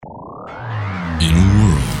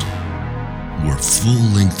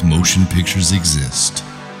full-length motion pictures exist,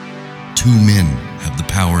 two men have the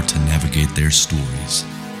power to navigate their stories.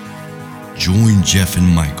 Join Jeff and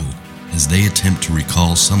Michael as they attempt to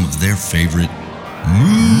recall some of their favorite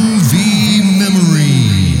movie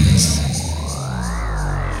memories.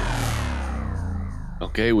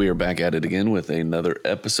 Okay, we are back at it again with another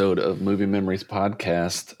episode of Movie Memories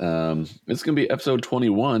Podcast. It's going to be episode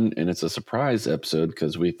 21, and it's a surprise episode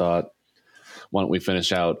because we thought, why don't we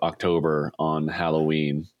finish out October on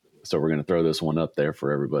Halloween? So we're going to throw this one up there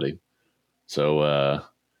for everybody. So I'm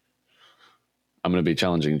going to be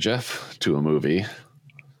challenging Jeff to a movie.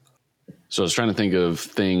 So I was trying to think of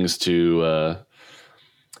things to,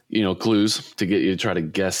 clues to get you to try to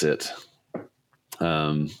guess it.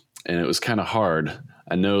 And it was kind of hard.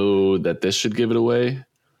 I know that this should give it away,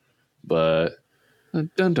 but yeah.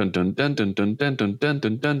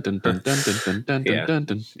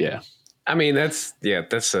 I mean, that's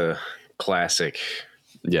a classic.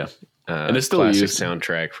 Yeah, and it's still classic used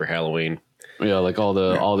soundtrack for Halloween. Yeah, like all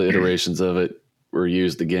the iterations of it were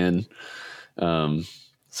used again. So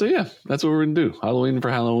yeah, that's what we're gonna do. Halloween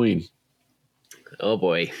for Halloween. Oh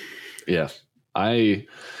boy. Yeah,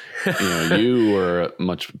 you were a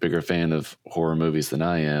much bigger fan of horror movies than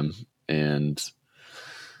I am, and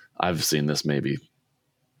I've seen this maybe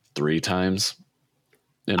 3 times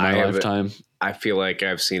in my lifetime. I feel like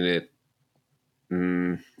I've seen it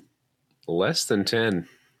less than 10,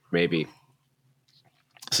 maybe.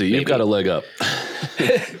 So you've got a leg up.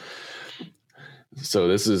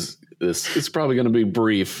 So it's probably going to be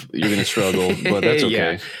brief. You're going to struggle, but that's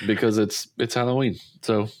okay because it's Halloween.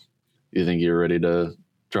 So you think you're ready to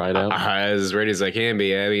try it out? As ready as I can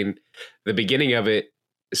be. I mean, the beginning of it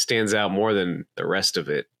stands out more than the rest of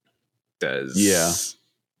it does. Yeah.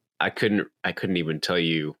 I couldn't even tell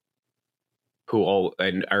you who all.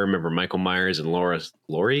 And I remember Michael Myers and Laura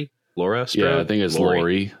Strode? Yeah, I think it's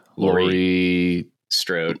Laurie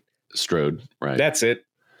Strode. Strode, right? That's it.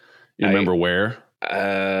 You remember where?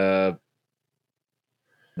 No,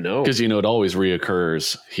 because it always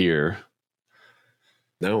reoccurs here.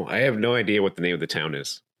 No, I have no idea what the name of the town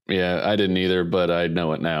is. Yeah, I didn't either, but I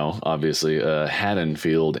know it now. Obviously,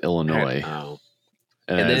 Haddonfield, Illinois,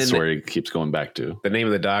 and that's where he keeps going back to. The name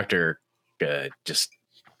of the doctor, just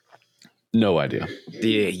no idea.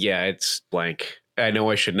 Yeah, it's blank. I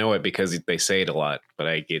know I should know it because they say it a lot, but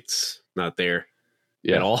it's not there.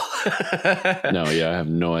 Yeah. At all. No, I have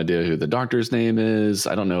no idea who the doctor's name is.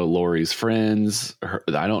 I don't know Laurie's friends.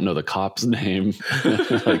 I don't know the cop's name.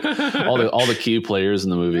 Like all the key players in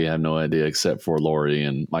the movie, I have no idea except for Laurie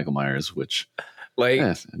and Michael Myers, which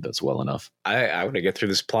it does well enough. I want to get through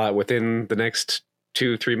this plot within the next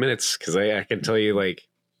 2-3 minutes because I can tell you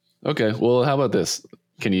Okay, well, how about this?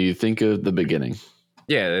 Can you think of the beginning?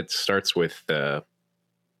 Yeah, it starts with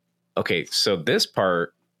okay, so this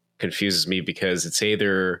part confuses me because it's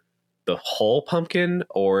either the whole pumpkin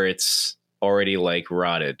or it's already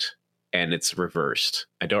rotted and it's reversed.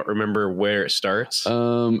 I don't remember where it starts.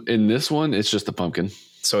 In this one, it's just the pumpkin.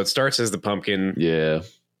 So it starts as the pumpkin. Yeah.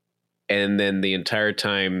 And then the entire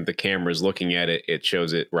time the camera's looking at it, it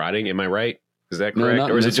shows it rotting. Am I right? Is that correct? No,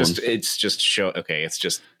 or is it just it's just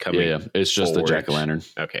coming. Yeah, it's just forward. a jack-o'-lantern.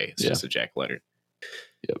 Okay, it's just a jack-o'-lantern.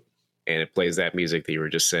 Yep. And it plays that music that you were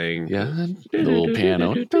just saying. Yeah, the little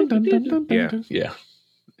piano. Yeah.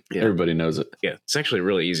 Everybody knows it. Yeah, it's actually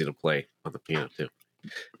really easy to play on the piano too.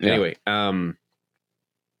 Yeah. Anyway,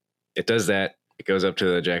 it does that. It goes up to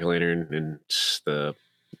the jack-o'-lantern and the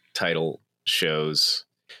title shows,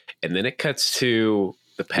 and then it cuts to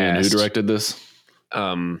the past. And who directed this?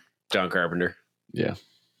 John Carpenter. Yeah,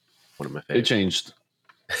 one of my favorites. They changed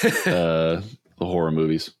the horror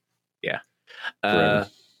movies. Yeah. Forever.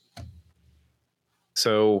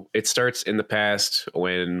 So it starts in the past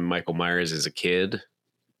when Michael Myers is a kid.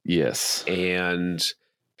 Yes. And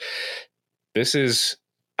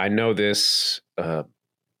I know this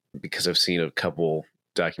because I've seen a couple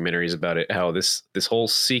documentaries about it, how this whole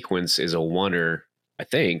sequence is a oneer, I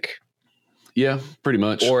think. Yeah, pretty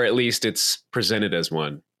much. Or at least it's presented as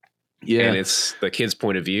one. Yeah. And it's the kid's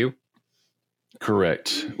point of view.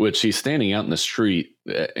 Correct. Which he's standing out in the street.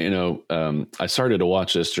 I started to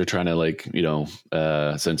watch this. They're trying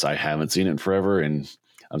to since I haven't seen it in forever and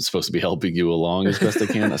I'm supposed to be helping you along as best I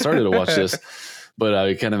can. I started to watch this, but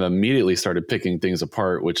I kind of immediately started picking things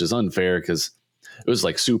apart, which is unfair because it was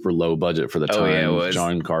super low budget for the time. Yeah, it was.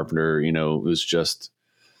 John Carpenter, it was just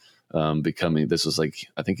becoming, this was I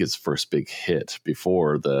think his first big hit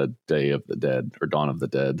before the Day of the Dead or Dawn of the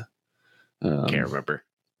Dead. Can't remember.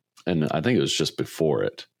 And I think it was just before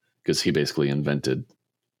it because he basically invented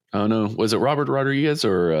Oh no, was it Robert Rodriguez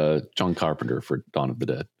or John Carpenter for Dawn of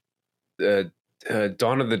the Dead?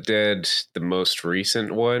 Dawn of the Dead, the most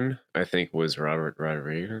recent one, I think, was Robert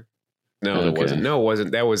Rodriguez. No, it wasn't. No, it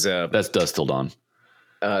wasn't. That was that's Dusk Till Dawn.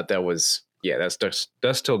 That was that's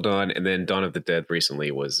Dusk Till Dawn, and then Dawn of the Dead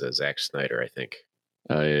recently was Zack Snyder, I think.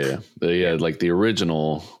 Yeah. Like the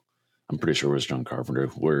original, I'm pretty sure it was John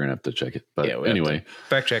Carpenter. We're gonna have to check it, but anyway,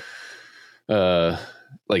 fact check.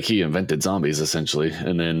 Like he invented zombies essentially,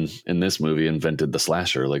 and then in this movie invented the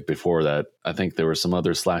slasher. Like before that, I think there were some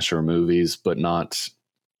other slasher movies, but not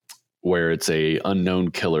where it's a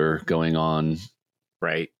unknown killer going on,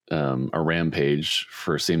 right? A rampage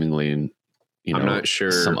for seemingly, I'm not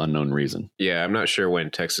sure, some unknown reason. Yeah, I'm not sure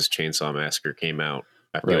when Texas Chainsaw Massacre came out.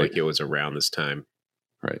 I feel like it was around this time,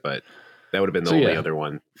 right? But that would have been the only other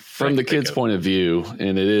one. From the kid's point of view,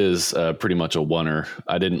 and it is pretty much a oneer.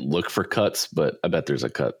 I didn't look for cuts, but I bet there's a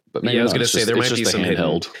cut. But maybe I was going to say there might be some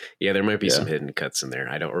handheld. There might be some hidden cuts in there.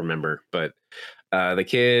 I don't remember, but the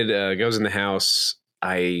kid goes in the house.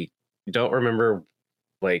 I don't remember.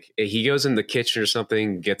 Like he goes in the kitchen or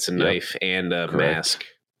something, gets a knife and a mask,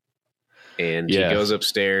 and he goes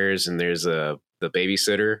upstairs, and there's the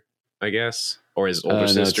babysitter, I guess, or his older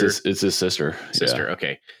sister. It's his sister. Sister,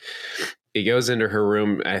 okay. He goes into her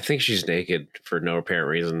room. I think she's naked for no apparent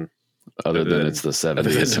reason. Other than it's the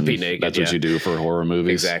 70s. To be naked, that's what you do for horror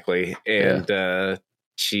movies. Exactly. And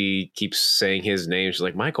she keeps saying his name. She's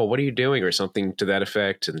like, Michael, what are you doing? Or something to that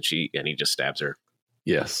effect. And he just stabs her.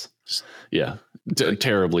 Yes. Yeah.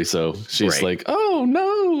 Terribly so. She's like, oh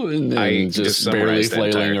no. And then just barely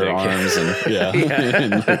flailing her arms. And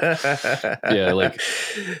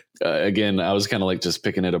again, I was kind of like just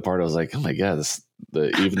picking it apart. I was like, oh my God,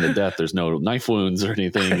 even the death, there's no knife wounds or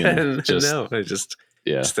anything. And just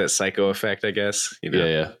that psycho effect, I guess.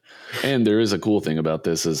 Yeah. And there is a cool thing about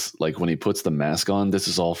this is like when he puts the mask on, this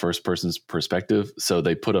is all first person's perspective. So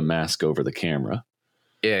they put a mask over the camera.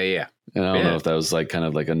 Yeah. And I don't know if that was like kind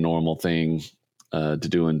of like a normal thing to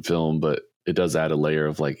do in film, but it does add a layer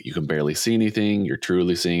of like, you can barely see anything. You're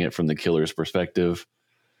truly seeing it from the killer's perspective.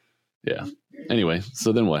 Yeah. Anyway,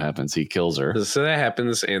 so then what happens? He kills her. So that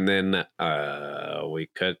happens. And then we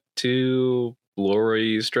cut to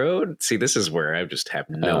Laurie Strode. See, this is where I just have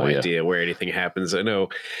no idea where anything happens. I know.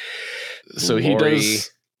 So Laurie,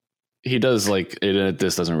 he does like it.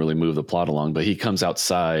 This doesn't really move the plot along, but he comes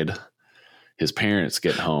outside. His parents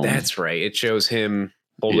get home. That's right. It shows him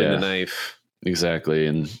holding the knife. Exactly.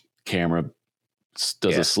 And camera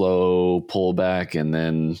does a slow pullback, and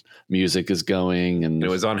then music is going. And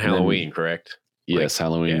it was on Halloween, correct? Yes,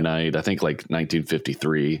 Halloween night. I think like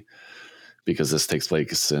 1953, because this takes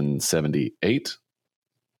place in 78.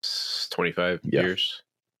 25 years.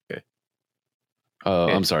 Okay.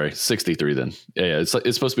 I'm sorry, 63 then. Yeah, it's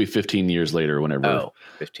supposed to be 15 years later whenever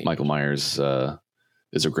 15. Michael Myers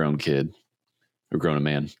is a grown kid. Or grown a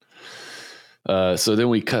man. So then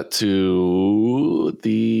we cut to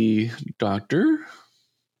the doctor.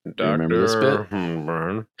 Do you remember this bit?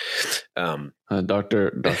 Doctor.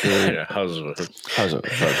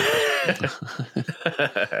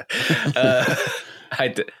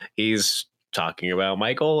 He's talking about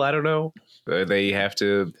Michael. I don't know. They have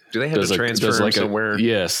to. Do they have to transfer him somewhere?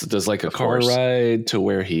 Yes. Does like a car ride to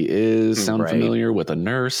where he is sound familiar with a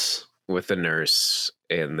nurse? With a nurse,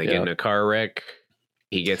 and they get in a car wreck.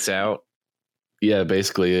 He gets out. Yeah,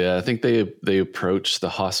 basically. I think they approach the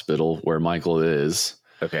hospital where Michael is.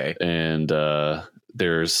 Okay. And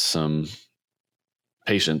there's some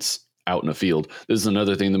patients out in a field. This is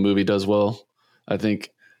another thing the movie does well, I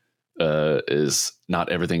think, is not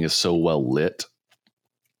everything is so well lit.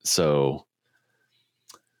 So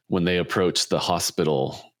when they approach the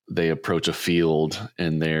hospital, they approach a field,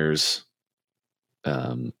 and there's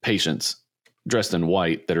patients dressed in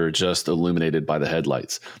white that are just illuminated by the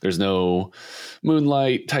headlights. There's no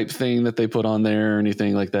moonlight type thing that they put on there or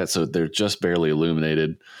anything like that. So they're just barely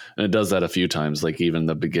illuminated. And it does that a few times. Like even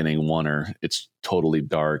the beginning oneer, it's totally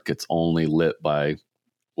dark. It's only lit by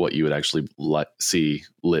what you would actually see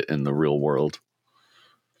lit in the real world.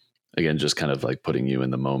 Again, just kind of like putting you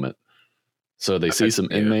in the moment. So they see some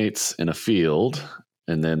inmates in a field,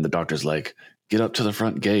 and then the doctor's like, get up to the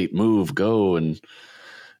front gate, move, go. And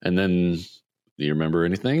then, do you remember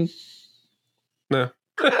anything? No.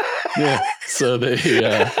 Yeah. So they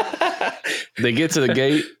get to the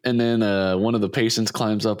gate, and then one of the patients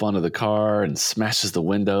climbs up onto the car and smashes the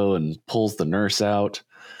window and pulls the nurse out.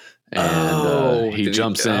 And he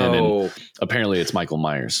jumps in, and apparently it's Michael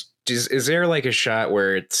Myers. Is there like a shot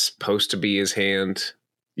where it's supposed to be his hand?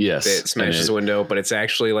 Yes. It smashes the window, but it's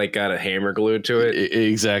actually like got a hammer glued to it.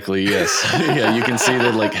 Exactly. Yes. Yeah. You can see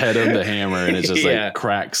the like head of the hammer, and it just like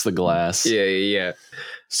cracks the glass. Yeah.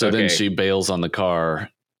 So then she bails on the car,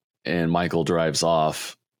 and Michael drives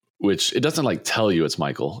off, which it doesn't like tell you it's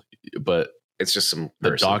Michael, but It's just some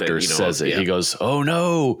the person doctor that, says it. yeah. He goes, "Oh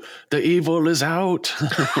no, the evil is out."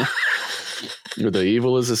 Or the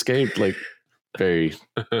evil has escaped. Like very,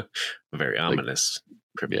 very ominous.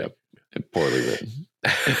 yeah, poorly written.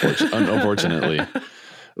 Unfortunately,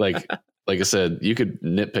 like I said, you could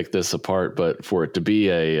nitpick this apart, but for it to be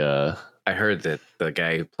a, I heard that the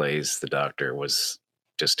guy who plays the doctor was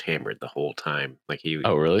just hammered the whole time. Like he.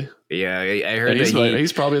 oh really? Yeah, I heard And that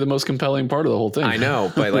he's probably the most compelling part of the whole thing. I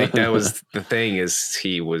know, but like that was the thing is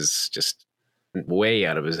he was just way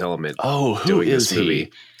out of his element. Oh, who doing is this movie.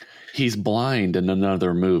 he? He's blind in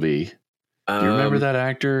another movie. Do you remember that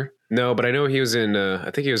actor? No, but I know he was in.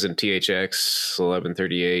 I think he was in THX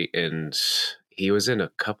 1138, and he was in a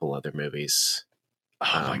couple other movies.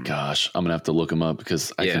 Oh my gosh, I'm gonna have to look him up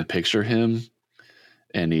because I Yeah. can picture him,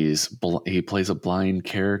 and he plays a blind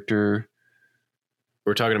character.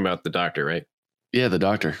 We're talking about the doctor, right? Yeah, the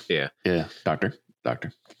doctor. Yeah. Doctor.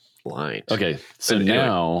 Blind. Okay, so But anyway.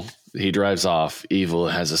 now he drives off. Evil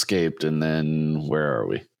has escaped, and then where are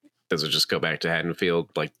we? Does it just go back to Haddonfield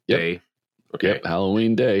like Yep. day? Okay. Yep,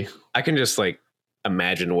 Halloween day. I can just like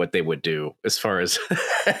imagine what they would do as far as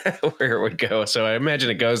where it would go. So I imagine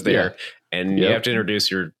it goes there, and you Yep. have to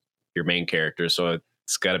introduce your main character. So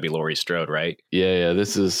it's got to be Laurie Strode, right? Yeah.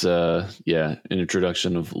 This is an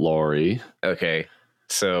introduction of Laurie. Okay.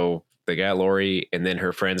 So they got Laurie, and then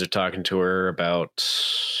her friends are talking to her about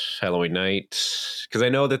Halloween night. Because I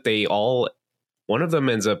know that one of them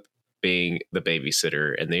ends up being the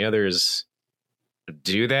babysitter, and the others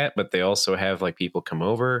do that, but they also have like people come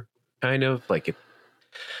over, kind of like it.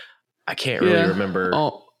 I can't really remember.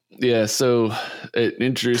 Oh, yeah. So it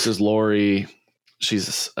introduces Laurie.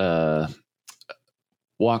 She's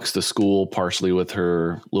walks to school partially with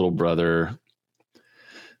her little brother.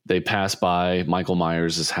 They pass by Michael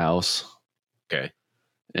Myers' house. Okay.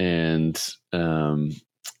 And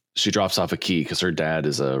she drops off a key because her dad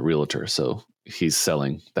is a realtor, so he's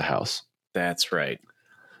selling the house. That's right.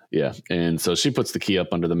 Yeah. And so she puts the key up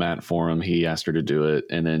under the mat for him. He asked her to do it.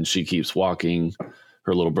 And then she keeps walking.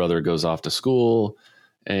 Her little brother goes off to school.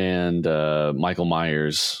 And Michael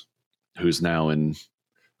Myers, who's now in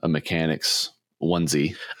a mechanic's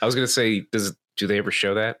onesie. I was going to say, do they ever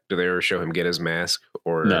show that? Do they ever show him get his mask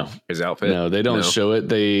or No. his outfit? No, they don't show it.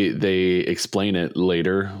 They explain it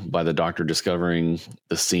later by the doctor discovering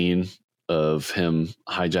the scene of him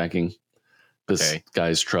hijacking this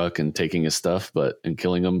guy's truck and taking his stuff, and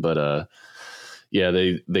killing him. But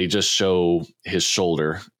they just show his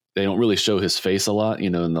shoulder. They don't really show his face a lot,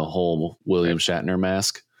 in the whole William Shatner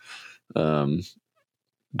mask. I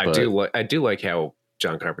do like how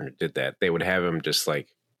John Carpenter did that. They would have him just like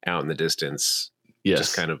out in the distance,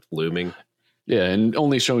 just kind of looming. Yeah, and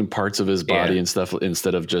only showing parts of his body and stuff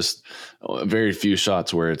instead of just very few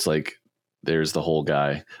shots where it's like there's the whole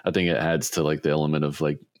guy. I think it adds to like the element of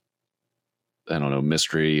like, I don't know,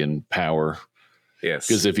 mystery and power. Yes.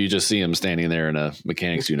 Because if you just see him standing there in a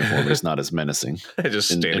mechanic's uniform, it's not as menacing. Just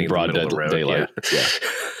standing in broad in the middle of the road. daylight.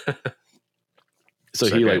 Yeah. So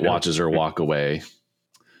he like watches her walk away.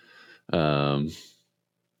 Does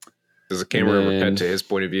the camera ever cut to his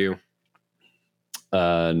point of view?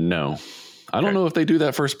 No. I don't know if they do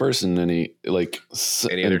that first person any other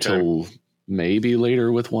until time? Maybe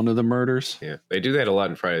later with one of the murders. Yeah, they do that a lot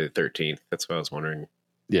in Friday the 13th. That's what I was wondering.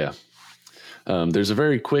 Yeah. There's a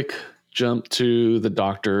very quick jump to the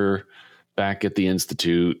doctor back at the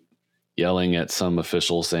institute yelling at some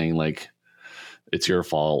official saying like, it's your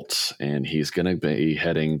fault. And he's going to be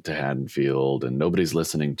heading to Haddonfield and nobody's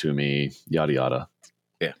listening to me, yada, yada.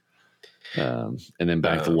 Yeah. And then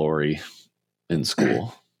back to Laurie in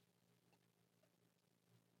school.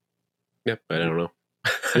 Yep. I don't know.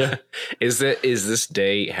 Yeah. Is this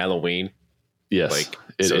day Halloween? Yes, like,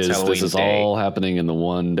 it so is. This is day. All happening in the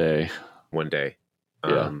one day. One day.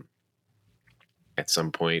 Yeah. At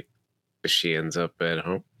some point, she ends up at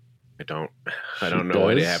home. I don't know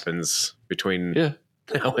what happens between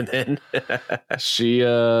now and then. She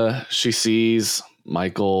sees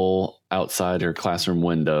Michael outside her classroom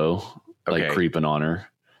window, like creeping on her,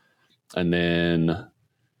 and then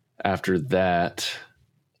after that,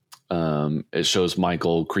 it shows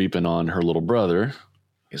Michael creeping on her little brother.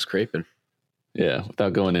 He's creeping. Yeah,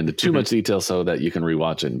 without going into too much detail so that you can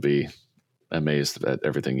rewatch it and be amazed at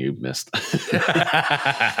everything you missed.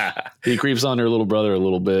 He creeps on her little brother a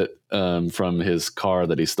little bit from his car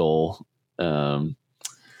that he stole. And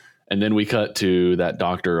then we cut to that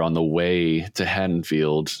doctor on the way to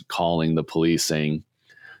Haddonfield calling the police saying,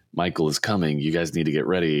 Michael is coming. You guys need to get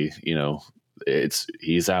ready.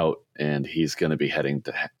 He's out and he's going to be heading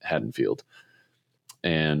to Haddonfield.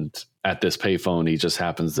 And at this payphone, he just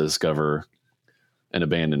happens to discover an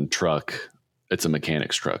abandoned truck. It's a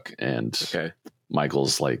mechanic's truck. And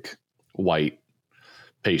Michael's like white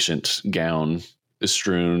patient gown is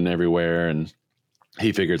strewn everywhere. And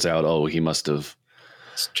he figures out, oh, he must have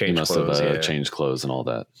changed clothes and all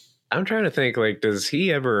that. I'm trying to think, like, does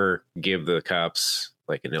he ever give the cops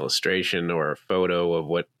like an illustration or a photo of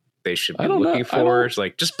what they should be looking for? It's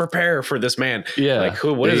like, just prepare for this man. Yeah. Like,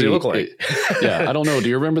 what does he look like? Yeah. I don't know. Do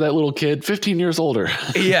you remember that little kid? 15 years older.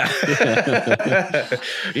 Yeah.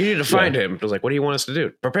 You need to find him. It was like, what do you want us to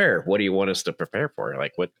do? Prepare. What do you want us to prepare for?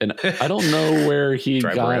 Like, what? And I don't know where he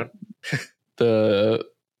got the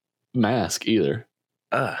mask either.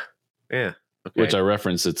 Yeah. Okay. Which I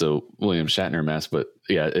referenced, it's a William Shatner mask, but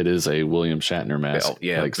yeah, it is a William Shatner mask,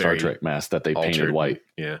 like Star Trek mask that they painted white.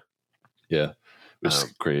 Yeah. Yeah. Which is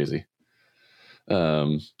crazy.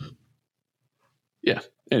 Yeah.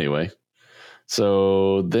 Anyway.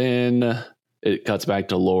 So then it cuts back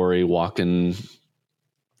to Lori walking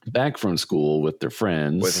back from school with their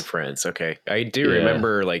friends. With friends. Okay. I do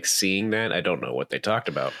remember like seeing that. I don't know what they talked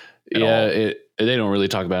about. They don't really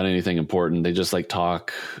talk about anything important. They just like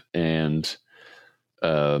talk, and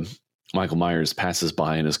Michael Myers passes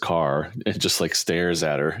by in his car and just like stares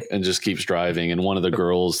at her and just keeps driving. And one of the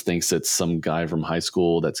girls thinks it's some guy from high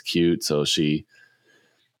school that's cute. So she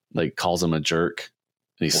like calls him a jerk,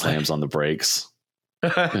 and he slams on the brakes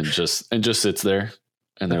and just sits there.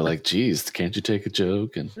 And they're like, geez, can't you take a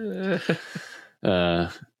joke? And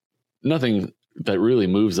nothing that really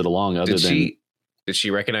moves it along other than. Did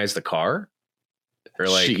she recognize the car? Or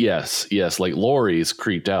like, yes. Like Lori's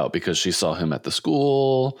creeped out because she saw him at the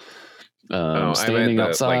school. Standing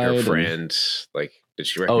outside, like her friend, like, did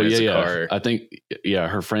she recognize the car? I think,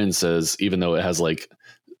 her friend says, even though it has like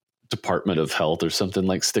Department of Health or something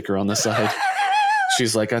like sticker on the side,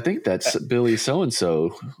 she's like, I think that's Billy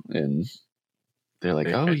so-and-so. And they're like,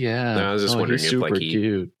 oh yeah. No, I was just wondering if like he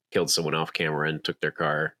cute. Killed someone off camera and took their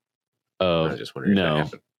car. Oh, I was just wondering if that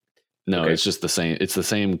happened. No, it's just the same. It's the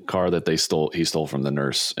same car that he stole from the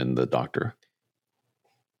nurse and the doctor.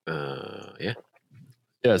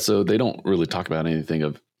 Yeah. So they don't really talk about anything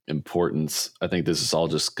of importance. I think this is all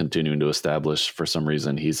just continuing to establish, for some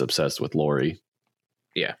reason, he's obsessed with Lori.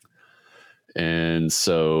 Yeah. And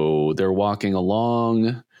so they're walking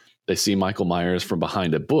along. They see Michael Myers from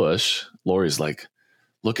behind a bush. Lori's like,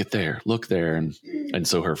 look there. And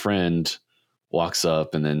so her friend walks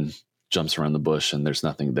up and then jumps around the bush, and there's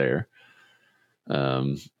nothing there.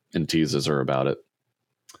 And teases her about it.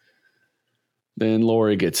 Then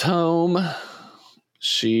Lori gets home.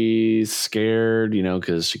 She's scared,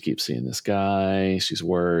 because she keeps seeing this guy. She's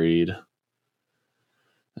worried.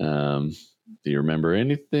 Do you remember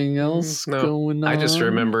anything else going on? I just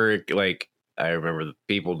remember, I remember the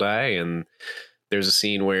people die, and there's a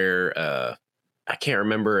scene where I can't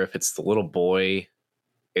remember if it's the little boy,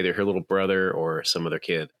 either her little brother or some other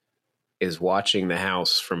kid, is watching the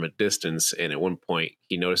house from a distance, and at one point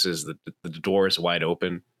he notices that the door is wide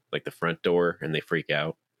open, like the front door, and they freak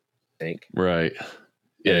out, I think. Right.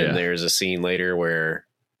 Yeah. And there's a scene later where,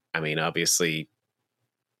 obviously,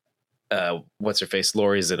 what's her face?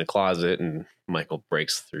 Lori's in a closet, and Michael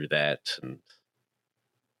breaks through that, and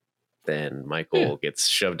then Michael gets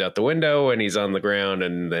shoved out the window, and he's on the ground,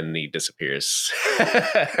 and then he disappears.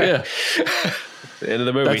 Yeah. The end of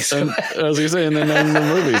the movie. As I was saying, then the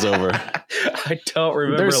movie's over. I don't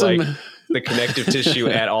remember the connective tissue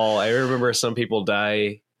at all. I remember some people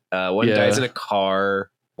die. One dies in a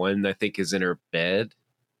car. One, I think, is in her bed.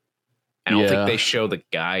 I don't think they show the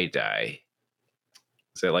guy die.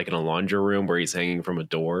 Is it like in a laundry room where he's hanging from a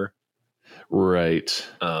door? Right.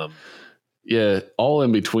 All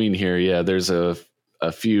in between here. Yeah, there's a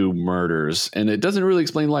few murders, and it doesn't really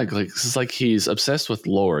explain it's like he's obsessed with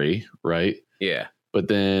Lori, right? Yeah. But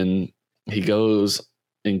then he goes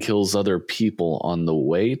and kills other people on the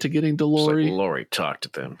way to getting to Lori. Like Lori talked to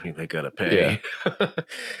them. They gotta pay.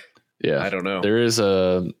 Yeah. I don't know. There is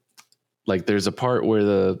there's a part where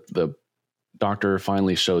the doctor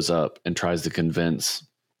finally shows up and tries to convince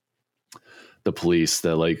the police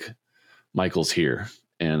that Michael's here.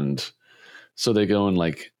 And so they go and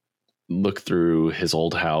look through his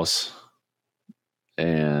old house,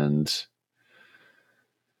 and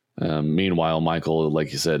meanwhile, Michael,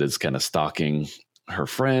 like you said, is kind of stalking her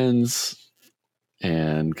friends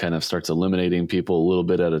and kind of starts eliminating people a little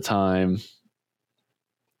bit at a time.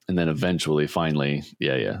 And then eventually, finally,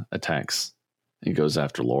 attacks and goes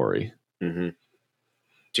after Lori. Mm-hmm.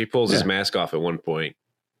 She pulls his mask off at one point.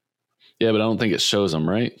 Yeah, but I don't think it shows him,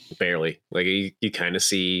 right? Barely. You kind of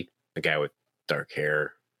see a guy with dark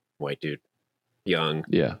hair, white dude, young.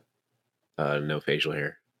 Yeah. No facial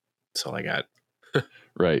hair. That's all I got.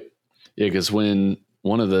 Right. Yeah, because when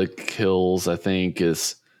one of the kills, I think,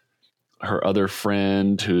 is her other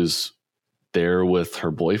friend who's there with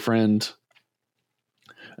her boyfriend.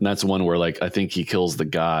 And that's one where, like, I think he kills the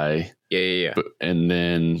guy. Yeah. And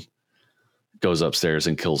then goes upstairs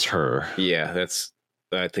and kills her. Yeah, that's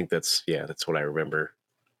what I remember.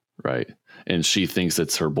 Right. And she thinks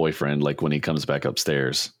it's her boyfriend, like when he comes back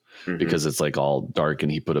upstairs, because it's like all dark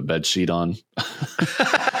and he put a bed sheet on.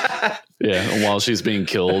 Yeah. And while she's being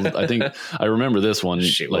killed, I think I remember this one.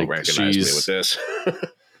 She will recognize me with this.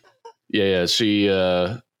 Yeah.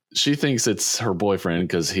 She thinks it's her boyfriend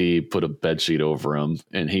because he put a bed sheet over him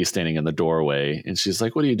and he's standing in the doorway and she's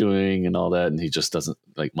like, "What are you doing?" and all that. And he just doesn't,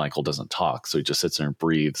 like, Michael doesn't talk. So he just sits there and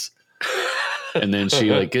breathes. And then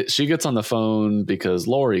she gets on the phone because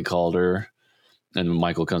Lori called her, and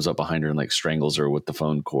Michael comes up behind her and like strangles her with the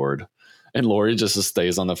phone cord. And Lori just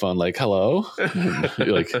stays on the phone like, "Hello,"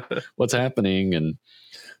 like, "What's happening?" And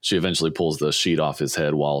she eventually pulls the sheet off his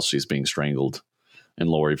head while she's being strangled. And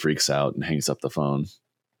Lori freaks out and hangs up the phone.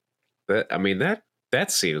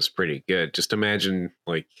 That scene was pretty good. Just imagine,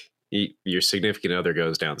 like, your significant other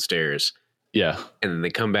goes downstairs. Yeah. And then they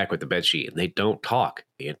come back with the bed sheet and they don't talk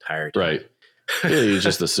the entire time. Right. Yeah, you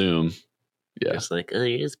just assume. Yeah. It's like, oh,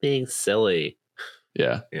 you're just being silly.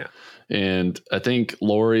 Yeah. Yeah. And I think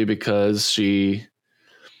Lori, because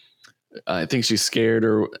I think she's scared,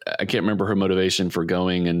 or I can't remember her motivation for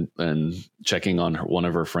going and checking on one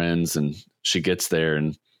of her friends. And she gets there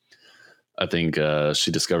and I think she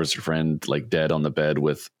discovers her friend like dead on the bed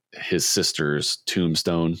with his sister's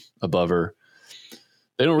tombstone above her.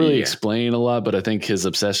 They don't really explain a lot, but I think his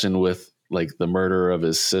obsession with like the murder of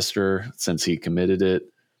his sister, since he committed it,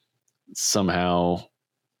 somehow,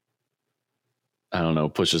 I don't know,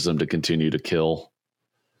 pushes him to continue to kill.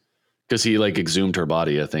 Because he like exhumed her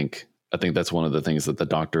body, I think. I think that's one of the things that the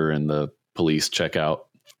doctor and the police check out,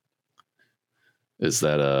 is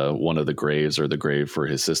that one of the graves, or the grave for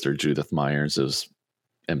his sister Judith Myers, is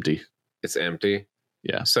empty. It's empty?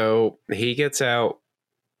 Yeah. So he gets out,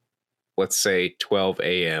 let's say 12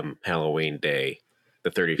 a.m. Halloween day,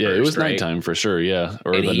 the 31st. Yeah, it was right? nighttime for sure. Yeah.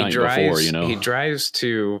 Or and the night before, you know. He drives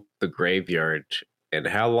to the graveyard. And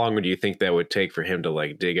how long would you think that would take for him to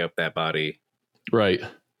like dig up that body? Right.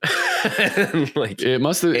 Like, it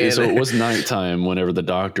must have. So it was nighttime whenever the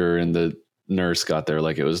doctor and the nurse got there.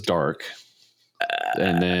 Like, it was dark.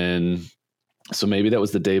 And then, so maybe that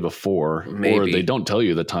was the day before. Maybe. Or they don't tell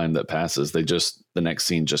you the time that passes. They just, the next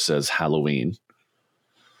scene just says Halloween.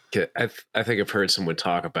 I think I've heard someone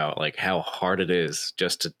talk about like how hard it is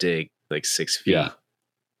just to dig like 6 feet. Yeah.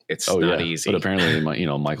 It's not easy. But apparently,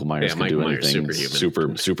 Michael Myers can do anything.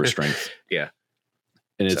 Superhuman. Super strength. Yeah.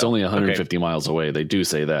 And it's only 150 miles away. They do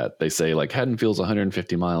say that. They say like Haddonfield's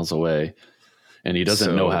 150 miles away. And he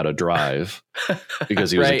doesn't know how to drive because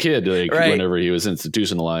he was a kid. Like, whenever he was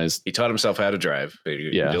institutionalized, he taught himself how to drive. He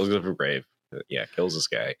digs up a grave. Kills this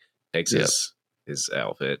guy. Takes his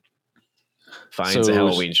outfit. Finds a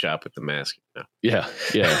Halloween shop with the mask. No. Yeah,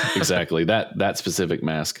 exactly. that specific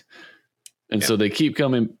mask. And so they keep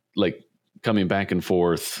coming back and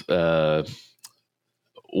forth.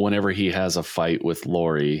 Whenever he has a fight with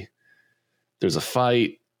Lori, there's a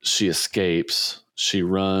fight. She escapes. She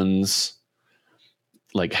runs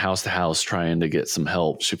like house to house trying to get some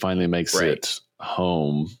help. She finally makes it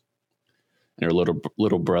home, and her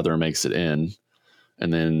little brother makes it in,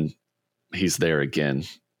 and then he's there again,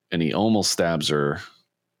 and he almost stabs her,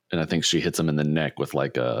 and I think she hits him in the neck with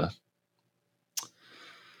like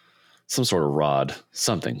some sort of rod,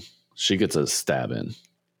 something. She gets a stab in,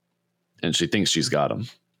 and she thinks she's got him,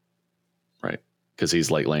 right? Because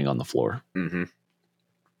he's like laying on the floor. Mm-hmm.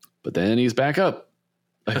 But then he's back up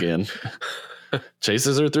again.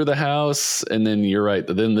 Chases her through the house, and then you're right.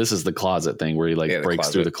 Then this is the closet thing where he breaks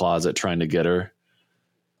through the closet trying to get her.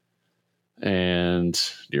 And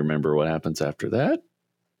do you remember what happens after that?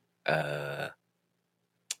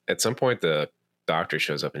 At some point, the doctor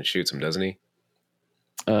shows up and shoots him, doesn't he?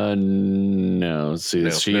 No. See,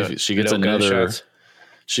 she gets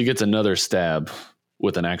she gets another stab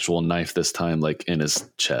with an actual knife this time, like in his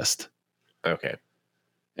chest. Okay.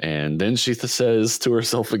 And then she says to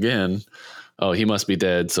herself again, "Oh, he must be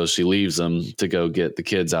dead." So she leaves him to go get the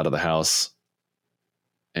kids out of the house.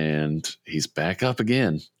 And he's back up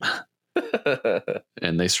again.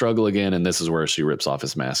 And they struggle again. And this is where she rips off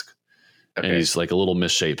his mask. Okay. And he's like a little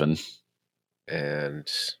misshapen. And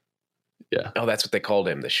yeah. Oh, that's what they called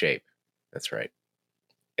him, the Shape. That's right.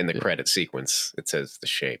 In the credit sequence, it says the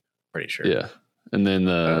Shape. Pretty sure. Yeah. And then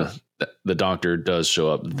the doctor does show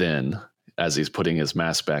up then. As he's putting his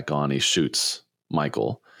mask back on, he shoots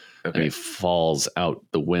Michael, Okay. and he falls out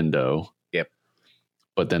the window. Yep.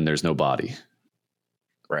 But then there's no body.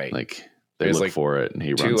 Right. Like they There's look like for it and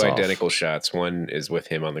he two runs off. identical shots. One is with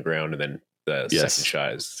him on the ground, and then the Yes. second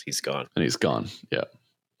shot is he's gone. And he's gone. Yeah.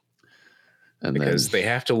 And Because then, they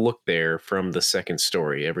have to look there from the second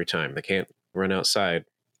story every time. They can't run outside.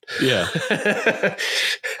 yeah,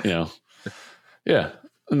 you know, yeah.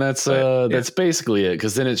 And that's basically it.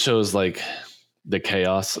 Cause then it shows like the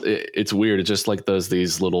chaos. It's weird. It just like does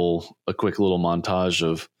a quick little montage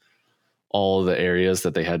of all the areas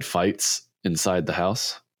that they had fights inside the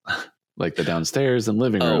house, like the downstairs and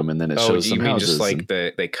living room. And then it shows some houses. Just like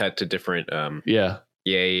they cut to different, yeah.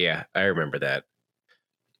 I remember that.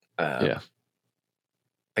 Yeah.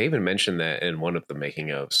 They even mentioned that in one of the making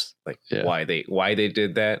ofs, like Yeah. why they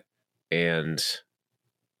did that, and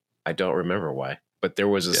I don't remember why, but there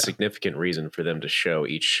was a significant reason for them to show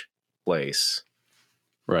each place.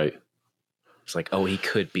 Right. It's like, oh, he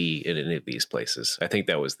could be in any of these places. I think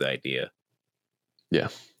that was the idea. Yeah.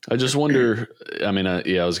 I just wonder. I mean,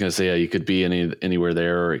 I was gonna say you could be anywhere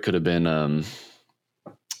there, or it could have been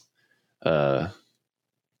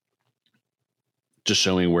just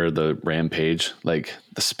showing where the rampage, like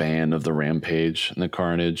the span of the rampage and the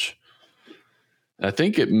carnage. I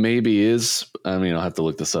think it maybe is. I mean, I'll have to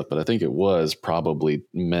look this up, but I think it was probably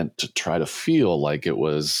meant to try to feel like it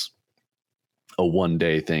was a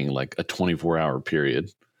 1-day thing, like a 24-hour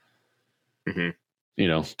period. Mm-hmm. You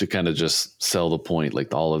know, to kind of just sell the point,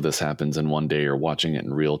 like all of this happens in 1 day. You're watching it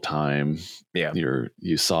in real time. Yeah,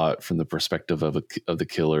 you saw it from the perspective of the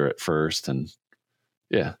killer at first, and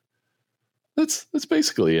yeah, that's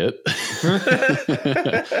basically it.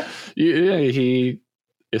 He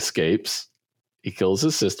escapes. He kills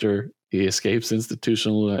his sister. He escapes his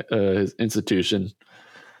institution,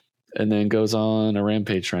 and then goes on a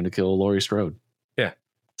rampage trying to kill Laurie Strode. Yeah.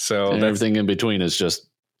 So and everything in between is just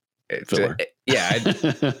filler.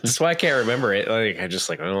 That's why I can't remember it. Like I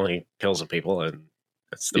just he kills some people, and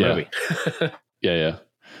that's the movie. Yeah.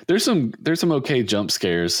 There's some okay jump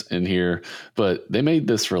scares in here, but they made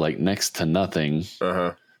this for like next to nothing.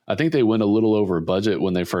 Uh-huh. I think they went a little over budget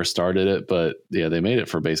when they first started it, but yeah, they made it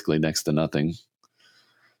for basically next to nothing.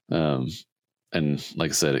 And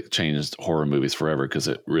like I said, it changed horror movies forever because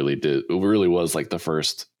it really was like the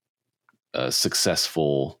first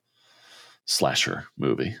successful slasher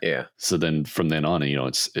movie. Yeah. So then from then on,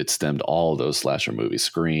 it stemmed all those slasher movies,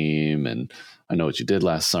 Scream, and I Know What You Did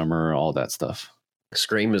Last Summer, all that stuff.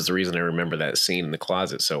 Scream is the reason I remember that scene in the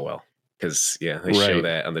closet so well. Because they show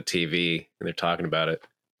that on the TV and they're talking about it.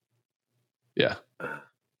 Yeah.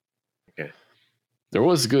 Okay. There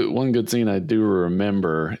was one good scene I do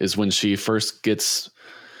remember is when she first gets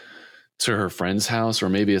to her friend's house, or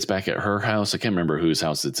maybe it's back at her house. I can't remember whose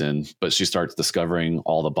house it's in, but she starts discovering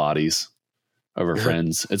all the bodies of her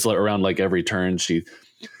friends. It's like around like every turn she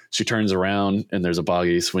turns around and there's a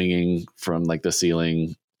body swinging from like the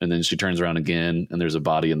ceiling, and then she turns around again and there's a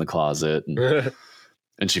body in the closet,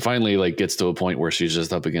 and she finally like gets to a point where she's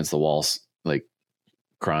just up against the walls, like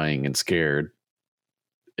crying and scared.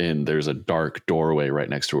 And there's a dark doorway right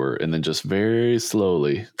next to her. And then just very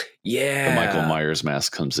slowly, the Michael Myers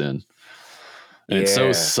mask comes in. And it's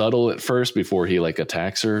so subtle at first before he like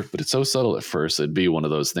attacks her, but it's so subtle at first. It'd be one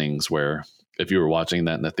of those things where if you were watching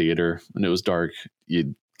that in the theater and it was dark,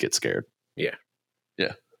 you'd get scared. Yeah.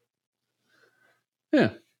 Yeah.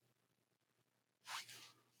 Yeah.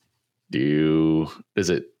 Is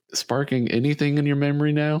it sparking anything in your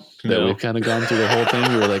memory now that we've kind of gone through the whole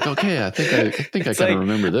thing? You were like, okay, I think I kind of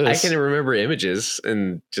remember this. I can remember images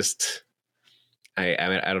and just, I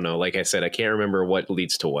don't know. Like I said, I can't remember what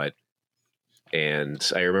leads to what. And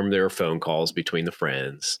I remember there were phone calls between the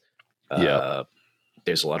friends.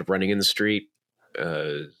 There's a lot of running in the street,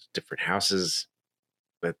 different houses,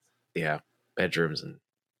 but bedrooms and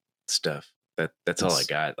stuff. That's all I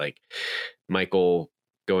got. Like Michael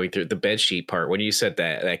going through the bedsheet part. When you said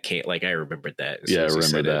that can't, like, I remembered that. I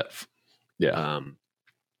remember that. Yeah.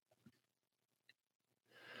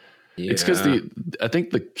 It's because I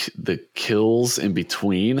think the kills in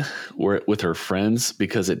between were with her friends,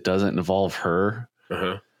 because it doesn't involve her.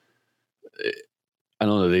 Uh-huh. I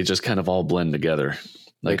don't know. They just kind of all blend together.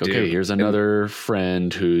 Like, okay, here's another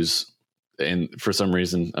friend who's, and for some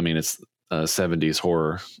reason, I mean, it's 70s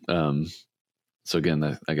horror. So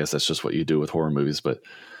again, I guess that's just what you do with horror movies. But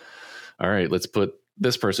all right, let's put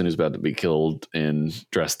this person who's about to be killed and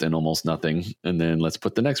dressed in almost nothing, and then let's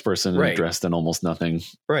put the next person dressed in almost nothing.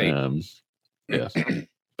 Right. Yeah.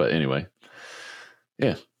 But anyway,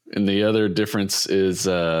 yeah. And the other difference is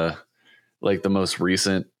like the most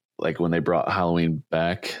recent, like when they brought Halloween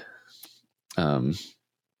back.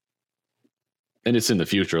 And it's in the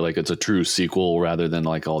future, like it's a true sequel rather than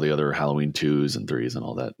like all the other Halloween 2s and 3s and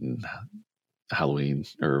all that, and Halloween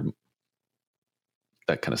or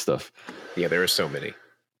that kind of stuff. Yeah, there are so many.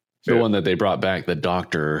 The one that they brought back, the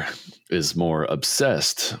doctor is more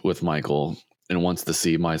obsessed with Michael and wants to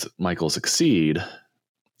see Michael succeed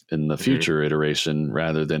in the future iteration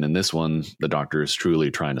rather than in this one. The doctor is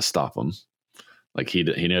truly trying to stop him. Like he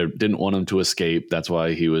didn't want him to escape. That's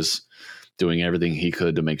why he was doing everything he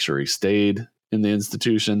could to make sure he stayed in the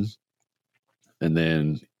institution. And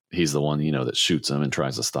then he's the one, that shoots him and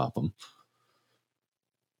tries to stop him.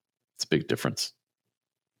 It's a big difference.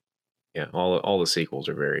 Yeah, all the sequels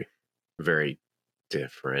are very, very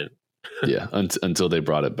different. Yeah, until they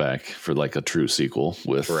brought it back for like a true sequel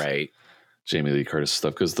with Jamie Lee Curtis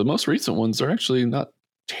stuff. Because the most recent ones are actually not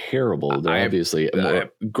terrible. They're obviously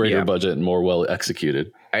greater budget and more well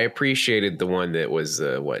executed. I appreciated the one that was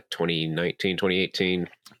 2019, 2018.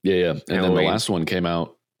 Yeah. And then the last one came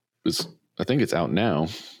out. I think it's out now,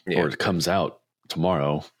 or it comes out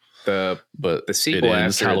tomorrow. But the sequel it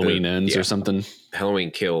ends, Halloween ends or something.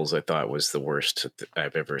 Halloween Kills, I thought was the worst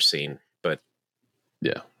I've ever seen. But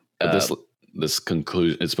yeah, but this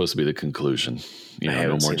conclusion, it's supposed to be the conclusion.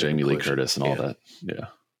 No more Jamie Lee Curtis and all that.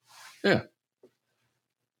 Yeah.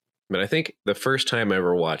 But I think the first time I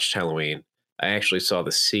ever watched Halloween, I actually saw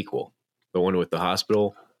the sequel, the one with the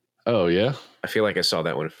hospital. Oh yeah, I feel like I saw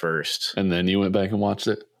that one first, and then you went back and watched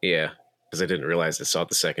it. Yeah, because I didn't realize I saw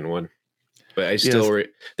the second one. But I still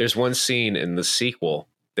there's one scene in the sequel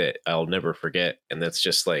that I'll never forget, and that's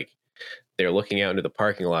just like they're looking out into the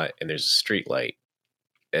parking lot, and there's a street light.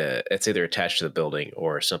 It's either attached to the building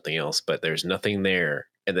or something else, but there's nothing there.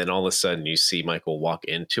 And then all of a sudden, you see Michael walk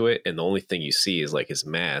into it, and the only thing you see is like his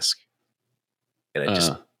mask, and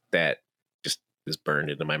that just is burned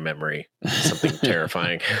into my memory. Something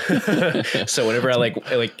terrifying. So whenever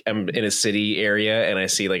I I'm in a city area and I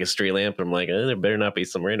see like a street lamp, I'm like, there better not be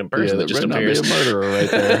some random person that just appears. Not be a murderer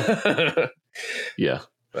right there. Yeah.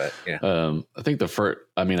 But yeah, I think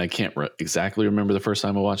I can't exactly remember the first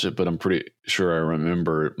time I watched it, but I'm pretty sure I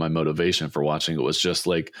remember my motivation for watching it was just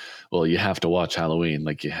like, well, you have to watch Halloween.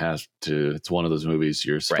 Like you have to, it's one of those movies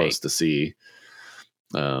you're supposed to see.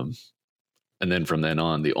 And then from then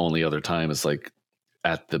on, the only other time is like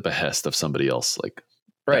at the behest of somebody else, like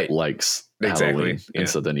that likes Halloween. Yeah. And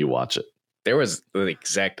so then you watch it. There was the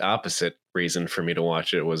exact opposite reason for me to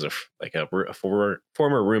watch it. It was a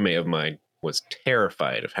former roommate of mine was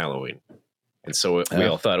terrified of Halloween. And so we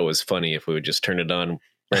all thought it was funny if we would just turn it on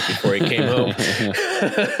right before he came home.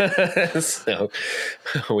 So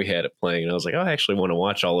we had it playing and I was like, I actually want to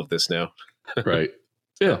watch all of this now. Right.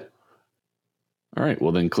 Yeah. All right.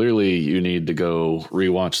 Well, then clearly you need to go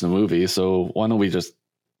rewatch the movie. So why don't we just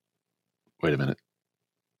wait a minute?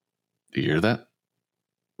 Do you hear that?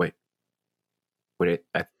 Wait,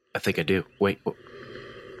 I think I do. Wait.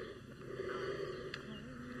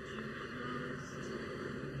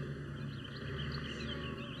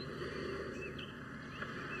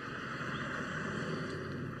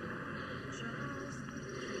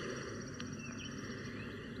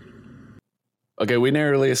 Okay, we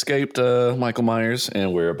narrowly escaped Michael Myers,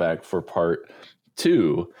 and we're back for part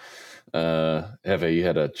 2. Have you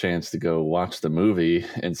had a chance to go watch the movie,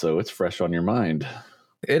 and so it's fresh on your mind?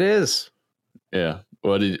 It is. Yeah.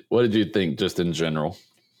 What did you think, just in general?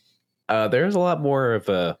 There's a lot more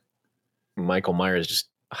of Michael Myers just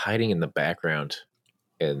hiding in the background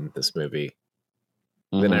in this movie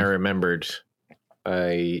than I remembered.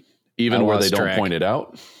 Even where they don't point it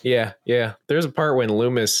out? Yeah. There's a part when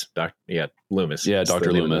Loomis. Loomis. Yeah,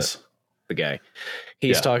 Dr. Loomis. The guy.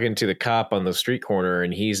 He's talking to the cop on the street corner,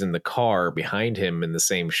 and he's in the car behind him in the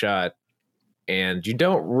same shot. And you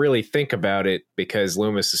don't really think about it because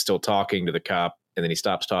Loomis is still talking to the cop, and then he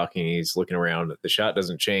stops talking, he's looking around. The shot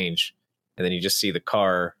doesn't change. And then you just see the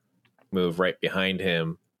car move right behind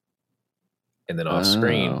him. And then off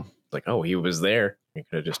screen, like, he was there. You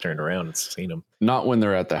could have just turned around and seen him. Not when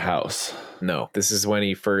they're at the house. No, this is when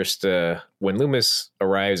he first, when Loomis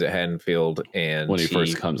arrives at Haddonfield, and when he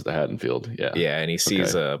first comes to Haddonfield, yeah, and he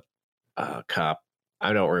sees a cop.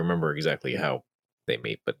 I don't remember exactly how they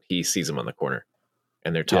meet, but he sees him on the corner,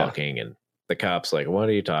 and they're talking, and the cop's like, "What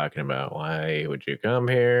are you talking about? Why would you come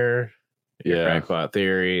here? Your crackpot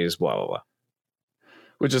theories, blah blah blah."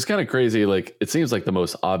 Which is kind of crazy. Like, it seems like the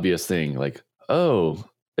most obvious thing. Like,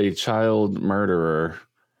 a child murderer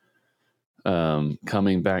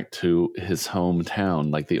coming back to his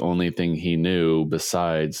hometown, like the only thing he knew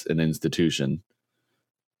besides an institution.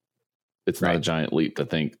 It's not a giant leap to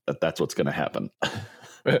think that that's what's going to happen.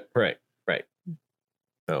 Right.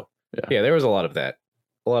 Oh, yeah, there was a lot of that.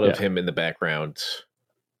 A lot of him in the background.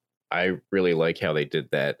 I really like how they did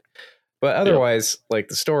that. But otherwise, like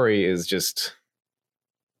the story is just,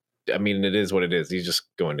 I mean, it is what it is. He's just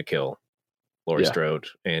going to kill Laurie Strode,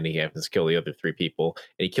 and he happens to kill the other 3 people,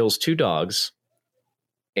 and he kills 2 dogs,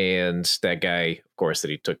 and that guy, of course,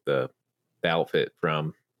 that he took the outfit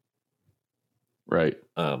from. Right.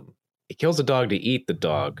 He kills a dog to eat the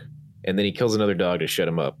dog, and then he kills another dog to shut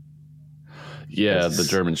him up. Yeah, the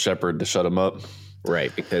German Shepherd to shut him up.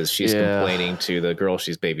 Right, because she's complaining to the girl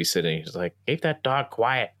she's babysitting. She's like, keep that dog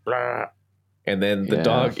quiet. Blah. And then the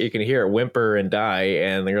dog, you can hear it whimper and die,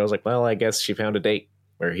 and the girl's like, well, I guess she found a date.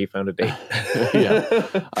 Where he found a date.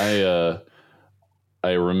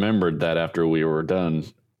 I remembered that after we were done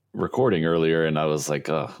recording earlier, and I was like,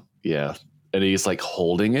 oh, yeah. And he's like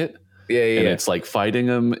holding it. Yeah. And it's like fighting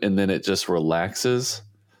him, and then it just relaxes.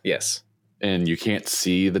 Yes. And you can't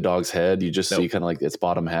see the dog's head. You just see kind of like its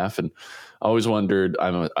bottom half. And I always wondered,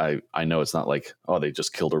 I know it's not like, oh, they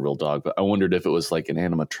just killed a real dog, but I wondered if it was like an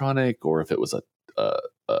animatronic or if it was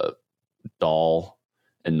a doll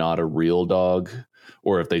and not a real dog.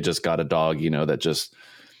 Or if they just got a dog, that just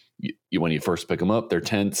when you first pick them up, they're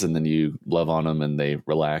tense, and then you love on them and they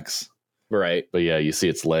relax. Right. But yeah, you see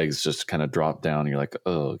its legs just kind of drop down. And you're like,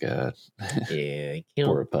 oh god, yeah,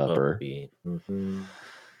 poor pupper. Mm-hmm.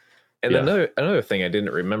 And another thing I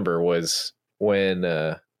didn't remember was when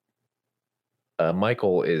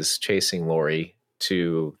Michael is chasing Laurie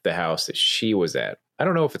to the house that she was at. I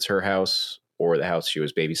don't know if it's her house or the house she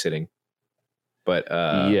was babysitting, but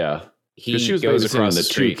she was goes babysitting across the the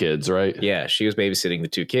street. 2 kids, right? Yeah, she was babysitting the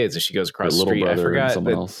 2 kids, and she goes across the little street. I brother and forgot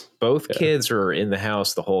someone that else. both kids were in the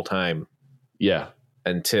house the whole time. Yeah.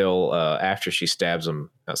 Until after she stabs them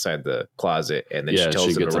outside the closet, and then she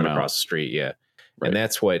tells them to run across the street. Yeah. Right. And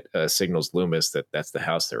that's what signals Loomis that that's the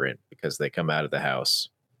house they're in, because they come out of the house.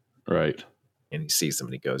 Right. And he sees them,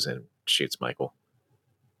 and he goes in and shoots Michael.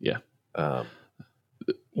 Yeah.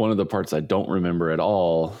 One of the parts I don't remember at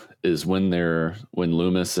all is when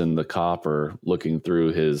Loomis and the cop are looking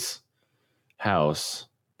through his house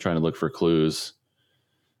trying to look for clues.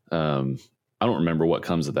 I don't remember what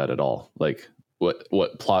comes of that at all. Like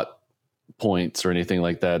what plot points or anything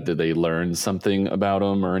like that. Did they learn something about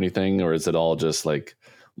him or anything? Or is it all just like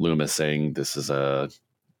Loomis saying this is a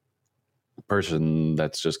person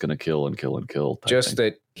that's just going to kill and kill and kill? Just thing.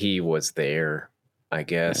 That he was there, I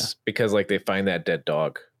guess, because like they find that dead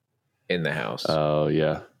dog in the house. Oh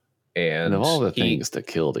yeah. And of all the things to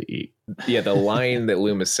kill to eat. Yeah. The line that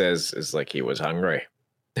Loomis says is like, he was hungry.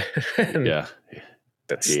 Yeah.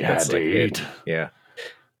 That's had to eat. Yeah.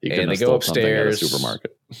 And they go upstairs. At a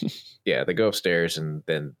supermarket. Yeah, they go upstairs, and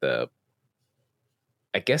then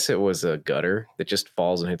I guess it was a gutter that just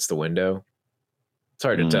falls and hits the window. It's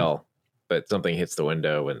hard to tell, but something hits the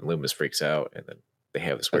window, and Loomis freaks out, and then they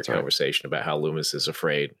have this weird conversation about how Loomis is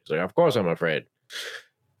afraid. He's like, "Of course I'm afraid."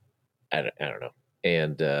 I don't know.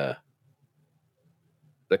 And the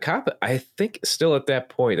cop, I think, still at that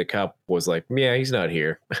point, the cop was like, "Yeah, he's not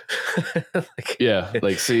here."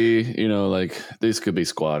 See, like these could be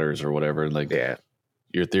squatters or whatever. And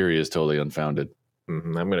your theory is totally unfounded.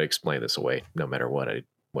 Mm-hmm. I'm going to explain this away, no matter what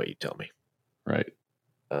you tell me. Right.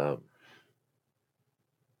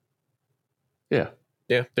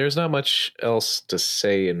 Yeah. There's not much else to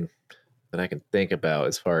say that I can think about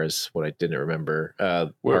as far as what I didn't remember.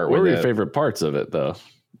 What were your favorite parts of it, though?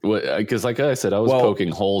 Because like I said, I was poking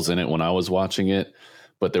holes in it when I was watching it,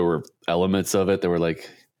 but there were elements of it that were like,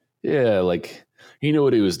 yeah, like he knew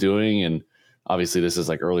what he was doing. And obviously this is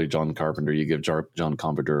like early John Carpenter. You give John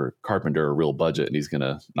Carpenter a real budget and he's going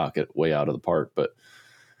to knock it way out of the park. But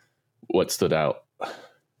what stood out?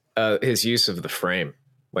 His use of the frame,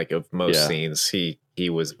 like of most scenes, he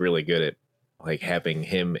was really good at like having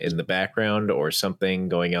him in the background or something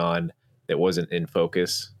going on that wasn't in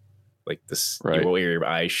focus. Like this, where your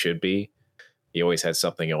eyes should be. He always had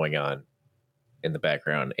something going on in the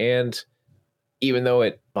background. And even though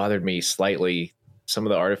it bothered me slightly, some of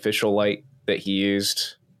the artificial light that he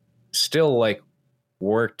used still like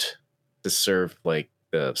worked to serve like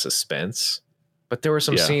the suspense. But there were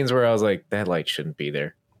some scenes where I was like, that light shouldn't be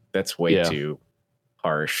there. That's way too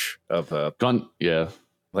harsh of a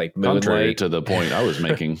like contrary light. To the point I was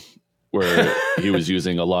making where he was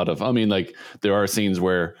using a lot of, I mean, like there are scenes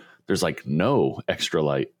where there's like no extra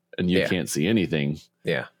light and you can't see anything.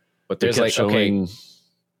 Yeah. But there's like,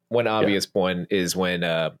 one obvious one is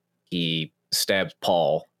when he stabs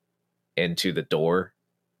Paul into the door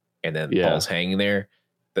and then Paul's hanging there.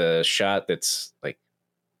 The shot that's like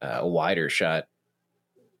a wider shot.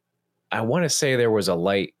 I want to say there was a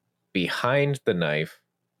light behind the knife.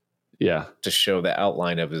 Yeah. To show the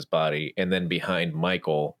outline of his body, and then behind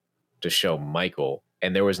Michael to show Michael.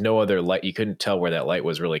 and there was no other light. You couldn't tell where that light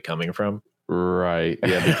was really coming from. Right.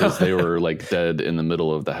 Yeah, because they were like dead in the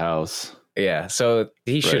middle of the house. Yeah, so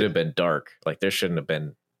he should Right. have been dark. Like there shouldn't have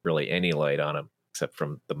been really any light on him except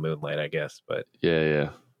from the moonlight, I guess. But Yeah.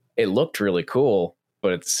 it looked really cool.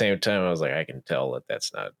 But at the same time, I was like, I can tell that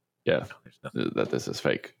that's not. Yeah. There's nothing. That this is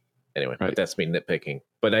fake. Anyway, Right. but that's me nitpicking.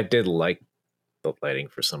 But I did like the lighting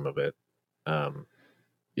for some of it. Yeah.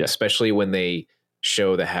 Especially when they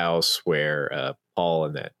show the house where Paul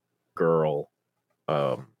and that girl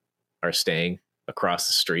are staying across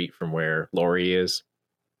the street from where Laurie is.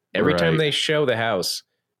 Every time Right. they show the house,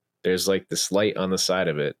 there's like this light on the side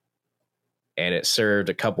of it. And it served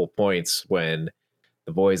a couple points when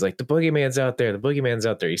the boy's like, the boogeyman's out there. The boogeyman's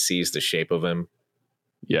out there. He sees the shape of him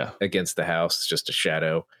Yeah. against the house. It's just a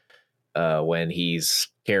shadow. When he's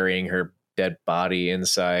carrying her dead body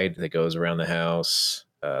inside that goes around the house.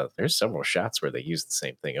 There's several shots where they use the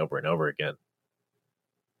same thing over and over again.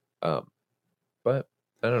 But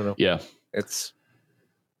I don't know. Yeah. That's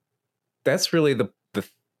really the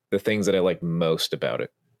things that I like most about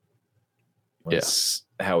it. Was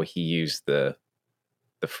how he used the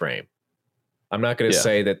frame. I'm not going to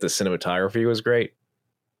say that the cinematography was great,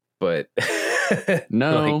 but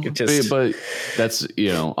No, like, just, but that's,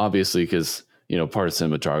 obviously because, part of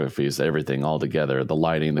cinematography is everything all together, the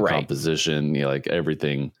lighting, the Right. composition, like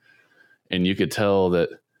everything. And you could tell that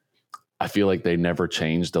I feel like they never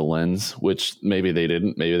changed the lens, which maybe they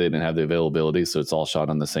didn't have the availability. So it's all shot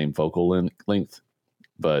on the same focal length.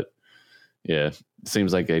 But yeah, it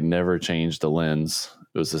seems like they never changed the lens.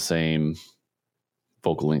 It was the same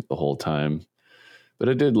focal length the whole time. But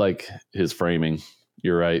I did like his framing.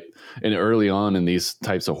 You're right. And early on in these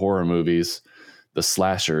types of horror movies, the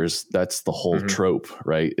slashers, that's the whole trope,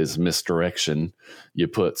 right? Is misdirection. You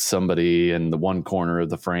put somebody in the one corner of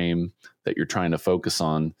the frame that you're trying to focus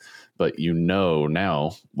on, but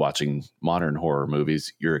now watching modern horror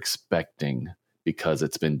movies, you're expecting, because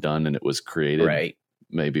it's been done and it was created, right.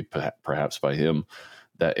 maybe perhaps by him,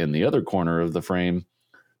 that in the other corner of the frame,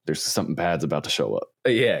 there's something bad's about to show up.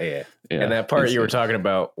 Yeah. And that part you were talking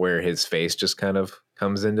about where his face just kind of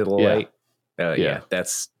comes into the light. Yeah,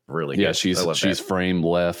 that's really good. Yeah, she's framed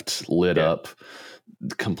left, lit up,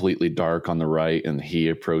 completely dark on the right, and he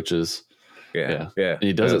approaches. Yeah. And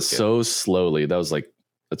he does it so slowly. That's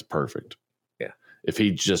perfect. Yeah. If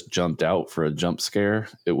he just jumped out for a jump scare,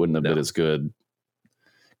 it wouldn't have been as good.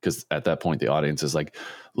 Because at that point, the audience is like,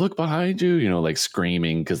 look behind you, like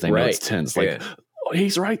screaming because they know it's tense. Like, oh,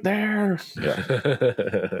 he's right there. Yeah.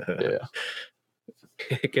 Yeah.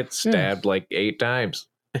 It gets stabbed like 8 times.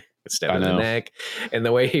 Gets stabbed in the neck. And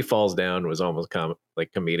the way he falls down was almost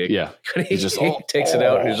comedic. Yeah. He just takes it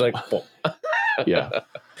out and he's like, oh. Yeah.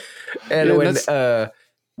 And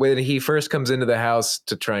when he first comes into the house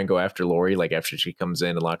to try and go after Laurie, like after she comes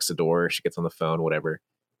in and locks the door, she gets on the phone, whatever.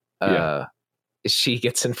 She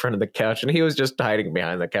gets in front of the couch, and he was just hiding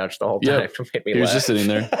behind the couch the whole time. He was just sitting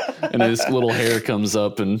there, and his little hair comes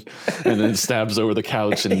up and then stabs over the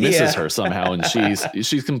couch and misses her somehow, and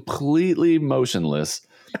she's completely motionless,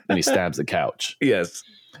 and he stabs the couch. Yes.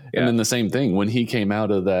 And then the same thing when he came out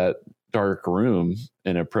of that dark room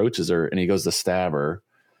and approaches her, and he goes to stab her.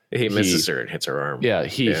 He misses her and hits her arm. Yeah,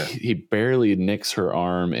 he barely nicks her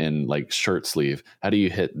arm and like shirt sleeve. How do you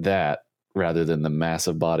hit that rather than the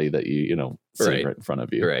massive body that you see right in front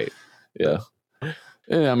of you? Right. Yeah.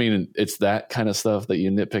 I mean, it's that kind of stuff that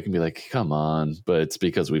you nitpick and be like, come on. But it's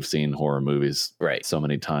because we've seen horror movies so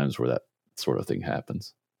many times where that sort of thing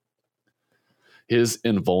happens. His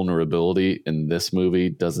invulnerability in this movie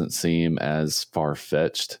doesn't seem as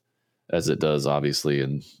far-fetched as it does, obviously,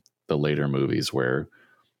 in the later movies where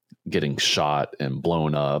getting shot and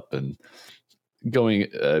blown up and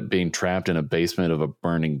being trapped in a basement of a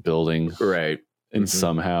burning building. Right. And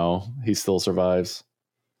somehow he still survives.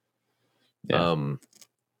 Yeah.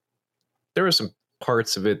 There were some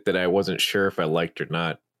parts of it that I wasn't sure if I liked or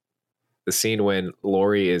not. The scene when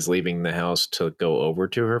Laurie is leaving the house to go over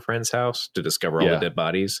to her friend's house to discover all the dead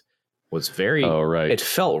bodies was very, it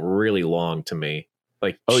felt really long to me.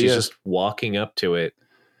 Like she's just walking up to it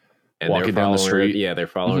and walking down the street. Yeah. They're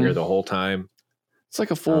following her the whole time. It's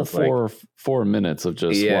like a full 4 minutes of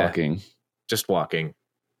just walking. Just walking.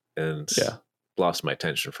 And lost my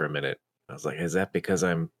attention for a minute. I was like, is that because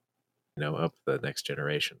I'm, up the next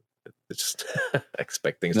generation? It's just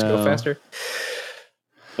expect things to go faster.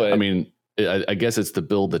 But I mean, I guess it's to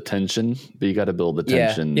build the tension, but you got to build the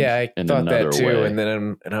tension. I in thought another that too. way. And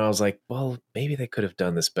then I was like, well, maybe they could have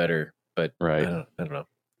done this better, but I don't know.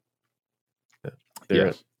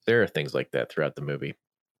 There are things like that throughout the movie.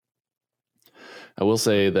 I will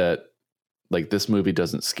say that like this movie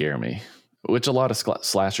doesn't scare me. which a lot of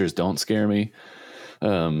slashers don't scare me.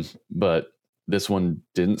 But this one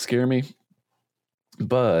didn't scare me.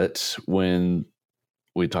 But when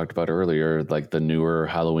we talked about earlier, like the newer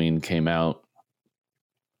Halloween came out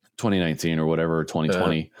 2019 or whatever,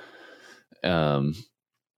 2020,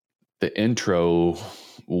 the intro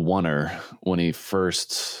oneer, when he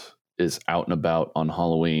first is out and about on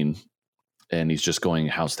Halloween and he's just going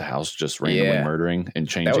house to house, just randomly murdering and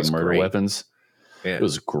changing murder weapons. Yeah. It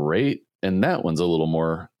was great. And that one's a little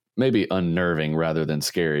more maybe unnerving rather than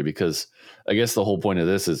scary, because I guess the whole point of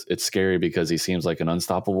this is it's scary because he seems like an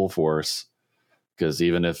unstoppable force, because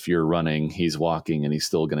even if you're running, he's walking and he's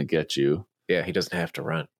still going to get you. Yeah. He doesn't have to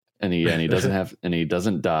run. And he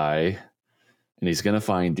doesn't die, and he's going to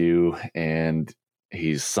find you, and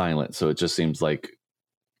he's silent. So it just seems like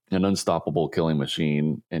an unstoppable killing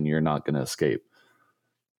machine, and you're not going to escape.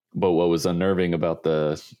 But what was unnerving about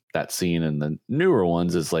that scene in the newer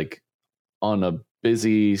ones is like on a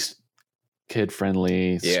busy,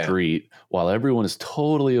 kid-friendly street, while everyone is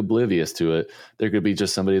totally oblivious to it, there could be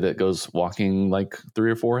just somebody that goes walking like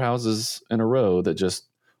 3 or 4 houses in a row that just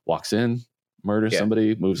walks in, murders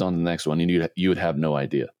somebody, moves on to the next one, and you would have no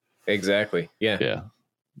idea. Exactly. Yeah. Yeah.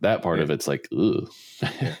 That part of it's like, ugh.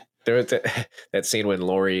 There was that scene when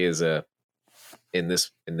Laurie is in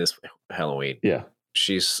this Halloween. Yeah.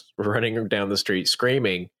 She's running down the street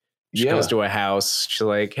screaming. She goes to a house. She's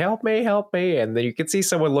like, help me. And then you can see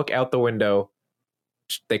someone look out the window.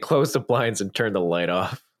 They close the blinds and turn the light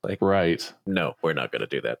off. Like, right. No, we're not going to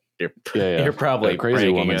do that. You're probably a crazy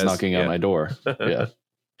woman's knocking on my door. Yeah.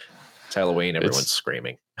 It's Halloween. Everyone's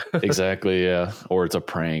screaming. Exactly. Yeah. Or it's a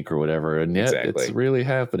prank or whatever. And yet it's really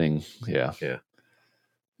happening. Yeah. Yeah.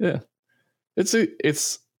 Yeah.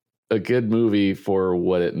 It's a good movie for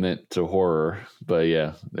what it meant to horror. But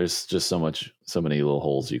yeah, there's just so many little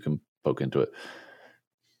holes you can poke into it.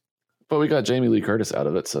 But we got Jamie Lee Curtis out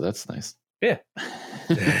of it, so that's nice. Yeah.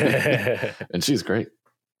 And she's great.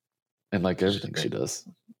 And like everything she does.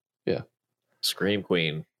 Yeah. Scream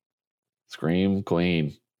Queen.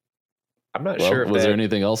 I'm not sure. Was there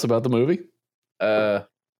anything else about the movie? Well,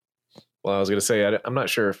 I was going to say, I'm not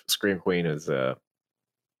sure if Scream Queen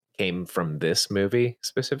came from this movie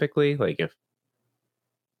specifically. Like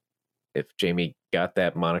if Jamie got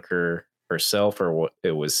that moniker herself, or what,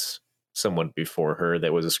 it was someone before her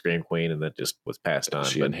that was a Scream Queen and that just was passed on.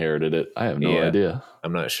 She inherited it. I have no idea.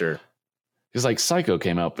 I'm not sure. Because like Psycho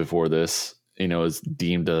came out before this, is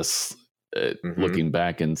deemed us looking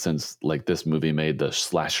back, and since like this movie made the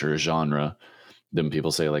slasher genre, then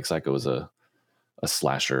people say like Psycho was a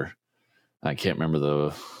slasher. I can't remember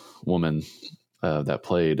the woman that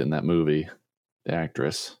played in that movie, the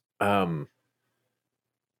actress.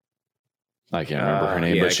 I can't remember her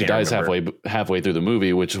name, but she dies halfway through the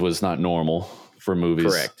movie, which was not normal for movies.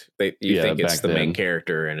 Correct. You think it's the main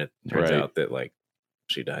character, and it turns out that like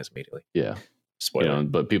she dies immediately. Yeah. Spoiler.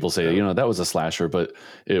 But people say, that was a slasher, but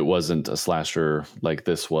it wasn't a slasher like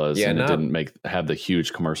this was, and it didn't have the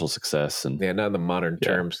huge commercial success. And not in the modern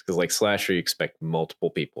terms, because like slasher, you expect multiple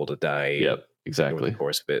people to die. Yep, exactly. Over the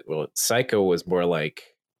course of it. Well, Psycho was more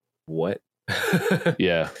like, what?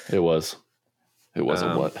 Yeah, it was. It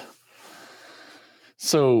wasn't what.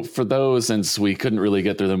 So for those, since we couldn't really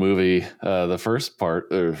get through the movie, the first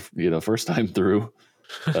part, or first time through,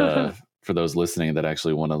 for those listening that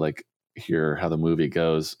actually want to like hear how the movie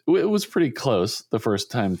goes, it was pretty close the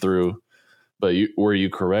first time through. But were you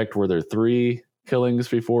correct? Were there 3 killings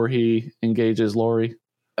before he engages Laurie?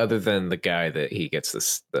 Other than the guy that he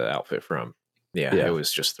gets the outfit from, it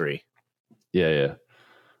was just 3. Yeah.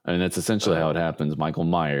 I mean, that's essentially how it happens. Michael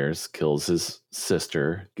Myers kills his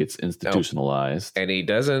sister, gets institutionalized, and he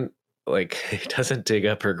doesn't dig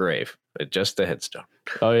up her grave, just the headstone.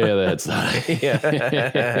 Oh yeah, the headstone.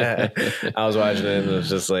 Yeah. I was watching it and it was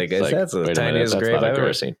just like, that's the tiniest grave I've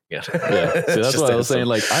ever seen. Yeah. See, that's what I was saying.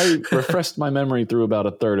 Like, I refreshed my memory through about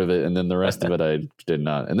a third of it, and then the rest of it I did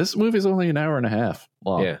not. And this movie's only an hour and a half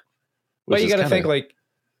long. Yeah. But you got to think like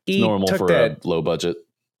he normal for a low budget.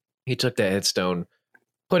 He took that headstone,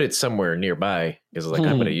 put it somewhere nearby, because like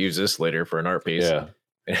I'm going to use this later for an art piece. Yeah.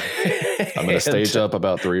 I'm going to stage up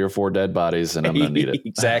about 3 or 4 dead bodies, and I'm going to need it.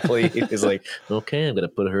 Exactly. He's like, okay, I'm going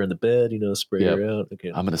to put her in the bed, spray her out. Okay,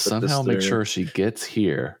 I'm going to somehow make sure she gets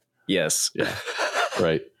here. Yes. Yeah.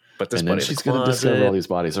 Right. But this, and then she's going to discover all these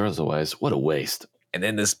bodies. Otherwise, what a waste. And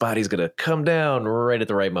then this body's going to come down right at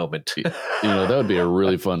the right moment. That would be a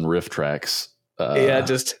really fun riff tracks.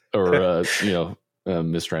 Mistrans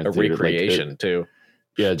a recreation too.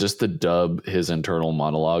 Yeah, just to dub his internal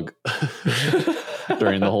monologue.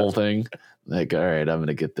 during the whole thing. Like, all right, I'm going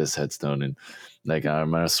to get this headstone and like, I'm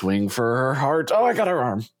going to swing for her heart. Oh, I got her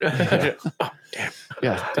arm. Oh, damn.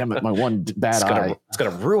 Yeah, damn it. My one bad eye. It's going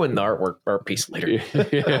to ruin the artwork art piece later.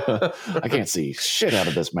 Yeah. I can't see shit out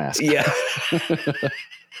of this mask. Yeah.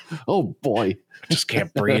 Oh boy. I just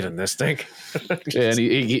can't breathe in this thing. And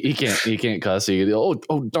he can't cuss.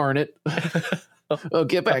 Oh darn it. Oh,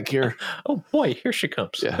 get back here. Oh boy, here she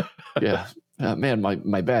comes. Yeah. Man,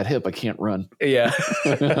 my bad hip. I can't run. Yeah.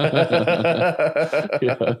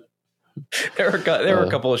 Yeah. There were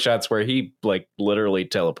a couple of shots where he like literally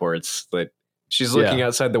teleports. That she's looking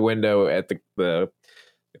outside the window at the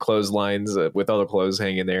clotheslines with all the clothes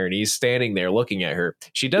hanging there, and he's standing there looking at her.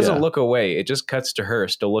 She doesn't look away. It just cuts to her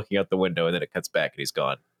still looking out the window, and then it cuts back and he's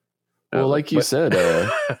gone. Well, like you said,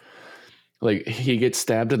 like he gets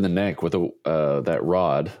stabbed in the neck with that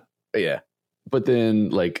rod. Yeah. But then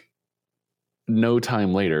like no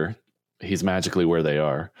time later, he's magically where they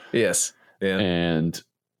are. Yes. Yeah. And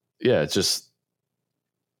yeah, it's just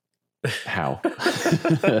how.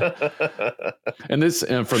 and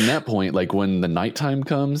from that point, like when the nighttime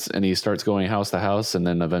comes and he starts going house to house and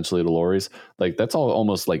then eventually to Laurie's, like that's all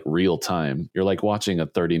almost like real time. You're like watching a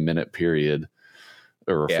 30-minute period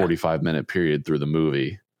or a 45-minute period through the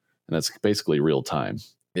movie. And that's basically real time.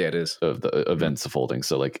 Yeah, it is. Of the events unfolding.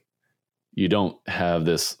 So like you don't have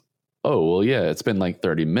this, oh, well, yeah, it's been like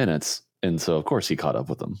 30 minutes. And so of course he caught up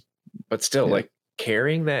with them. But still, like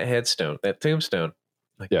carrying that headstone, that tombstone,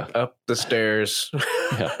 like up the stairs,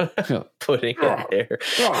 putting it there.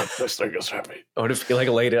 God, this thing is heavy. I would have feel like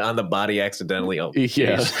I laid it on the body accidentally. Oh,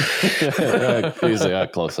 yeah. He's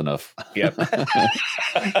like, close enough. Yep.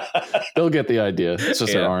 They'll get the idea. It's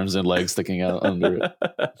just their arms and legs sticking out under it.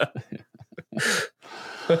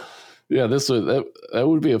 Yeah, that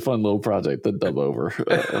would be a fun little project to dub over.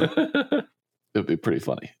 It'd be pretty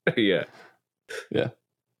funny. Yeah.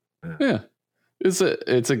 It's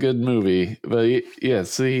a good movie, but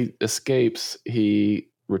so he escapes. He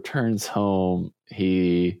returns home.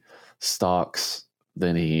 He stalks.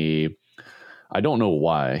 Then I don't know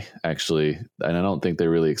why actually, and I don't think they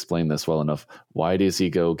really explain this well enough. Why does he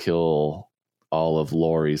go kill all of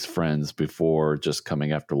Laurie's friends before just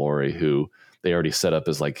coming after Laurie, who they already set up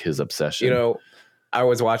as like his obsession? You know, I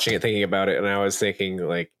was watching it thinking about it, and I was thinking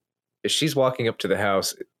like, if she's walking up to the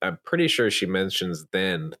house, I'm pretty sure she mentions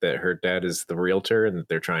then that her dad is the realtor and that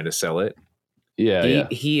they're trying to sell it. Yeah,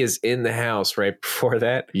 he is in the house right before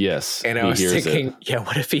that. Yes. And I was thinking,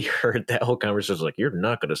 what if he heard that whole conversation? Like, you're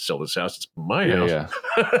not going to sell this house. It's my house. Yeah.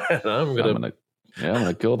 And I'm going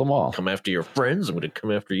to kill them all. Come after your friends. I'm going to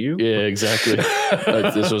come after you. Yeah, exactly.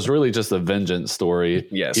 This was really just a vengeance story.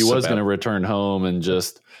 Yes. He was going to return home and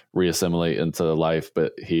just reassimilate into life,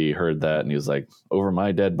 but he heard that and he was like, over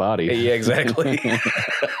my dead body. Yeah, exactly.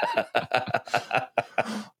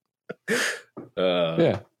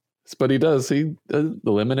 Yeah. But he does. He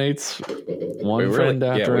eliminates one friend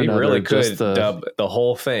after another. We really could dub the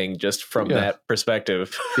whole thing just from that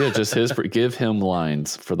perspective. Just give him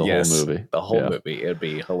lines for the whole movie. The whole movie. It'd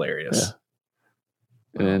be hilarious.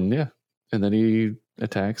 Yeah. And then he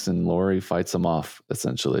attacks and Laurie fights him off,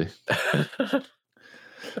 essentially.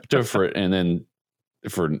 And then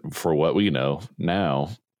for what we know now,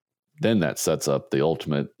 then that sets up the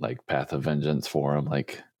ultimate like path of vengeance for him.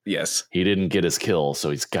 Like, yes, he didn't get his kill,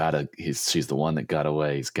 so she's the one that got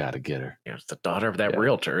away. He's got to get her. Yeah, it's the daughter of that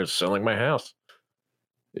realtor is selling my house.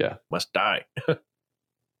 Yeah, must die. Yep.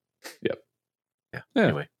 Yeah.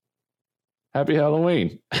 Anyway, happy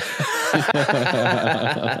Halloween.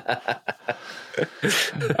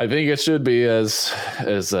 I think it should be as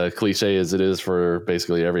cliche as it is for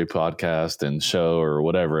basically every podcast and show or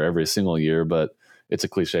whatever every single year, but it's a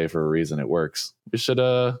cliche for a reason. It works. We should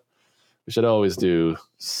always do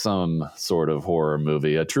some sort of horror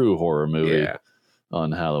movie, a true horror movie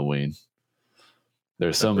on Halloween.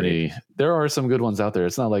 There's so many. There are some good ones out there.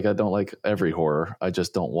 It's not like I don't like every horror. I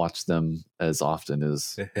just don't watch them as often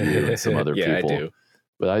as you and some other people. I do.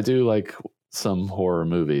 But I do like some horror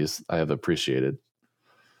movies I have appreciated.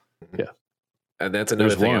 Yeah. And that's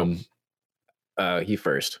another thing. He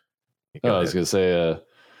first. I was going to say,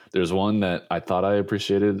 there's one that I thought I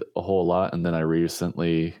appreciated a whole lot, and then I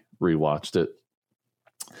recently rewatched it.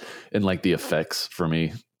 And like the effects for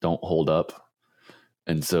me don't hold up.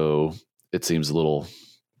 And so it seems a little...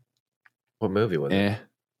 What movie was it?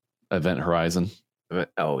 Event Horizon.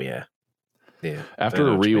 Oh, yeah. Yeah. After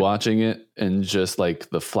rewatching it and just like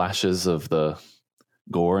the flashes of the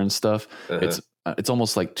gore and stuff, it's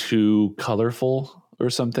almost like too colorful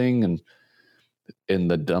or something,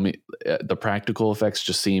 and the practical effects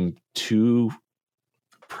just seem too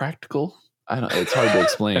practical I don't. It's hard to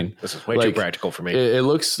explain. This is way too practical for me. It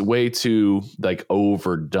looks way too like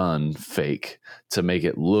overdone fake to make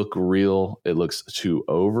it look real. It looks too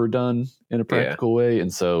overdone in a practical way,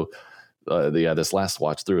 and so this last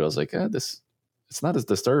watch through, I was like, this. It's not as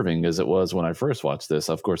disturbing as it was when I first watched this.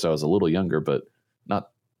 Of course, I was a little younger, but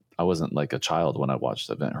I wasn't like a child when I watched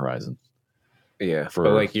Event Horizon. Yeah,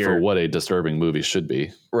 for what a disturbing movie should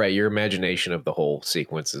be. Right, your imagination of the whole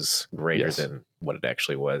sequence is greater than what it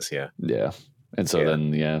actually was. Yeah, and so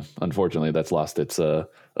then unfortunately, that's lost its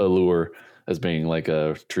allure as being like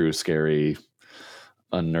a true scary,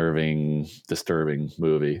 unnerving, disturbing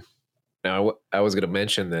movie. Now, I was going to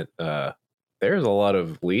mention that there's a lot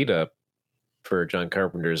of lead up for John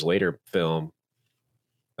Carpenter's later film,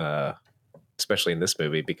 especially in this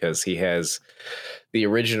movie, because he has the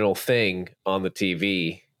original Thing on the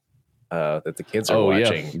TV that the kids are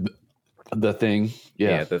watching. The Thing.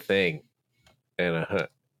 Yeah, The Thing. And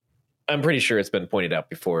I'm pretty sure it's been pointed out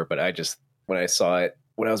before, but when I saw it,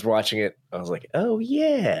 when I was watching it, I was like, oh,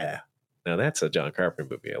 yeah. Now that's a John Carpenter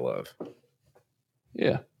movie I love.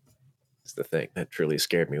 Yeah. It's The Thing. That truly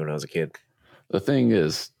scared me when I was a kid. The Thing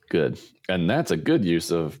is good. And that's a good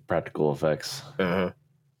use of practical effects. Uh-huh.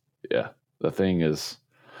 Yeah. The Thing is,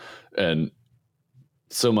 and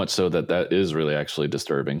so much so that is really actually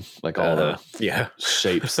disturbing. Like all the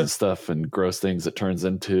shapes and stuff and gross things it turns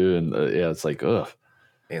into. And it's like, ugh.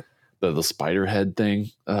 Man. The spider head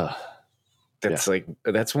thing. Ugh.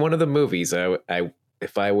 That's one of the movies I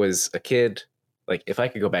if I was a kid, like if I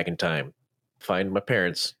could go back in time, find my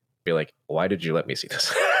parents, be like, why did you let me see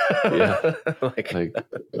this? Yeah. like,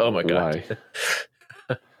 oh my God. Why?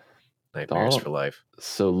 Nightmares for life.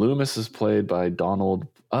 So Loomis is played by Donald.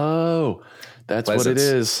 Oh, that's Pleasance. What it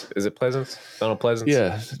is. Is it Pleasance? Donald Pleasance?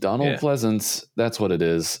 Yeah, Donald Pleasance. That's what it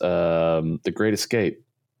is. The Great Escape.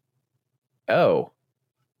 Oh.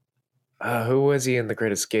 Who was he in The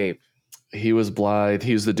Great Escape? He was Blythe.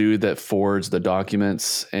 He was the dude that forged the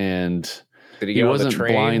documents, and did he wasn't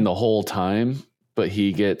blind the whole time, but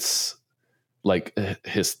he gets like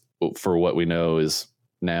his, for what we know is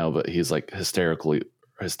now, but he's like hysterical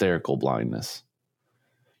blindness.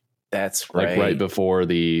 That's right. Like right before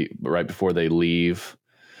they leave.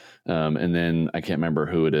 And then I can't remember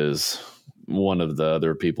who it is. One of the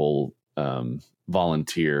other people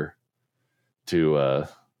volunteer to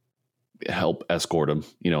help escort him,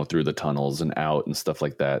 through the tunnels and out and stuff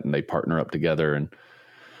like that. And they partner up together,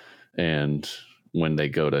 and when they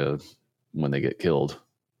get killed,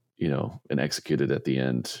 and executed at the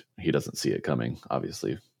end, he doesn't see it coming,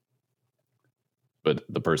 obviously. But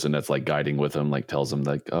the person that's like guiding with him, like tells him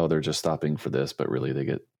like, oh, they're just stopping for this, but really they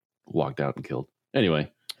get walked out and killed.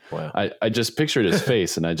 Anyway, wow. I just pictured his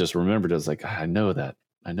face, and I just remembered, I was like, I know that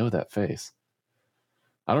face.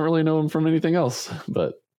 I don't really know him from anything else,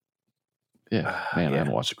 but yeah, man, I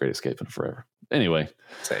haven't watched The Great Escape in forever. Anyway,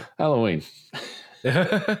 same. Halloween.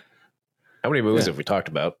 How many movies have we talked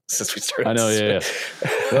about since we started? I know,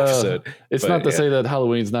 episode? It's not to say that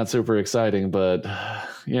Halloween's not super exciting, but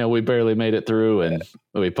we barely made it through, and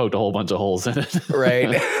we poked a whole bunch of holes in it. Right.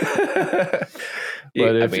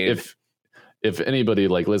 But if anybody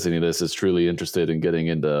like listening to this is truly interested in getting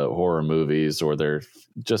into horror movies, or they're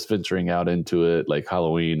just venturing out into it, like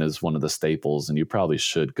Halloween is one of the staples, and you probably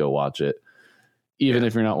should go watch it. Even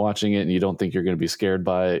if you're not watching it and you don't think you're going to be scared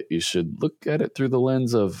by it, you should look at it through the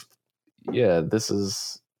lens of, this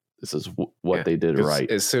is what they did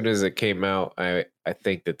right. As soon as it came out, I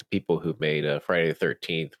think that the people who made Friday the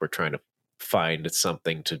 13th were trying to find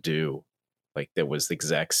something to do like that was the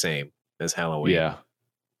exact same as Halloween.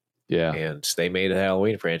 Yeah. And they made a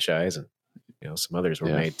Halloween franchise, and some others were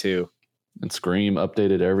made too. And Scream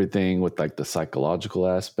updated everything with like the psychological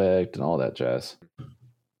aspect and all that jazz.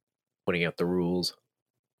 Putting out the rules.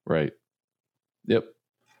 Right. Yep.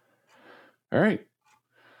 All right.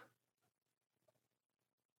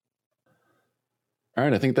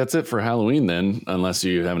 I think that's it for Halloween then, unless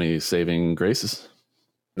you have any saving graces.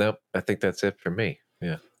 Nope, I think that's it for me.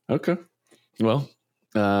 Yeah. Okay. Well,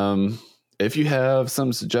 if you have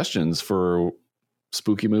some suggestions for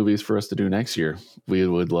spooky movies for us to do next year, we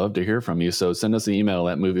would love to hear from you. So send us an email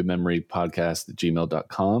at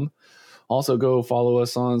moviememorypodcast@gmail.com. Also, go follow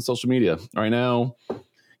us on social media. Right now,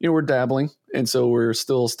 we're dabbling, and so we're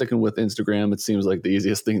still sticking with Instagram. It seems like the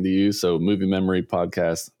easiest thing to use. So Movie Memory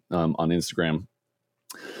Podcast on Instagram.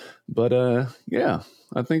 But I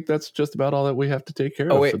think that's just about all that we have to take care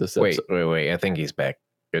of for this episode. Wait. I think he's back.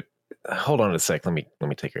 Good. Hold on a sec. Let me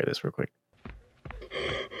take care of this real quick.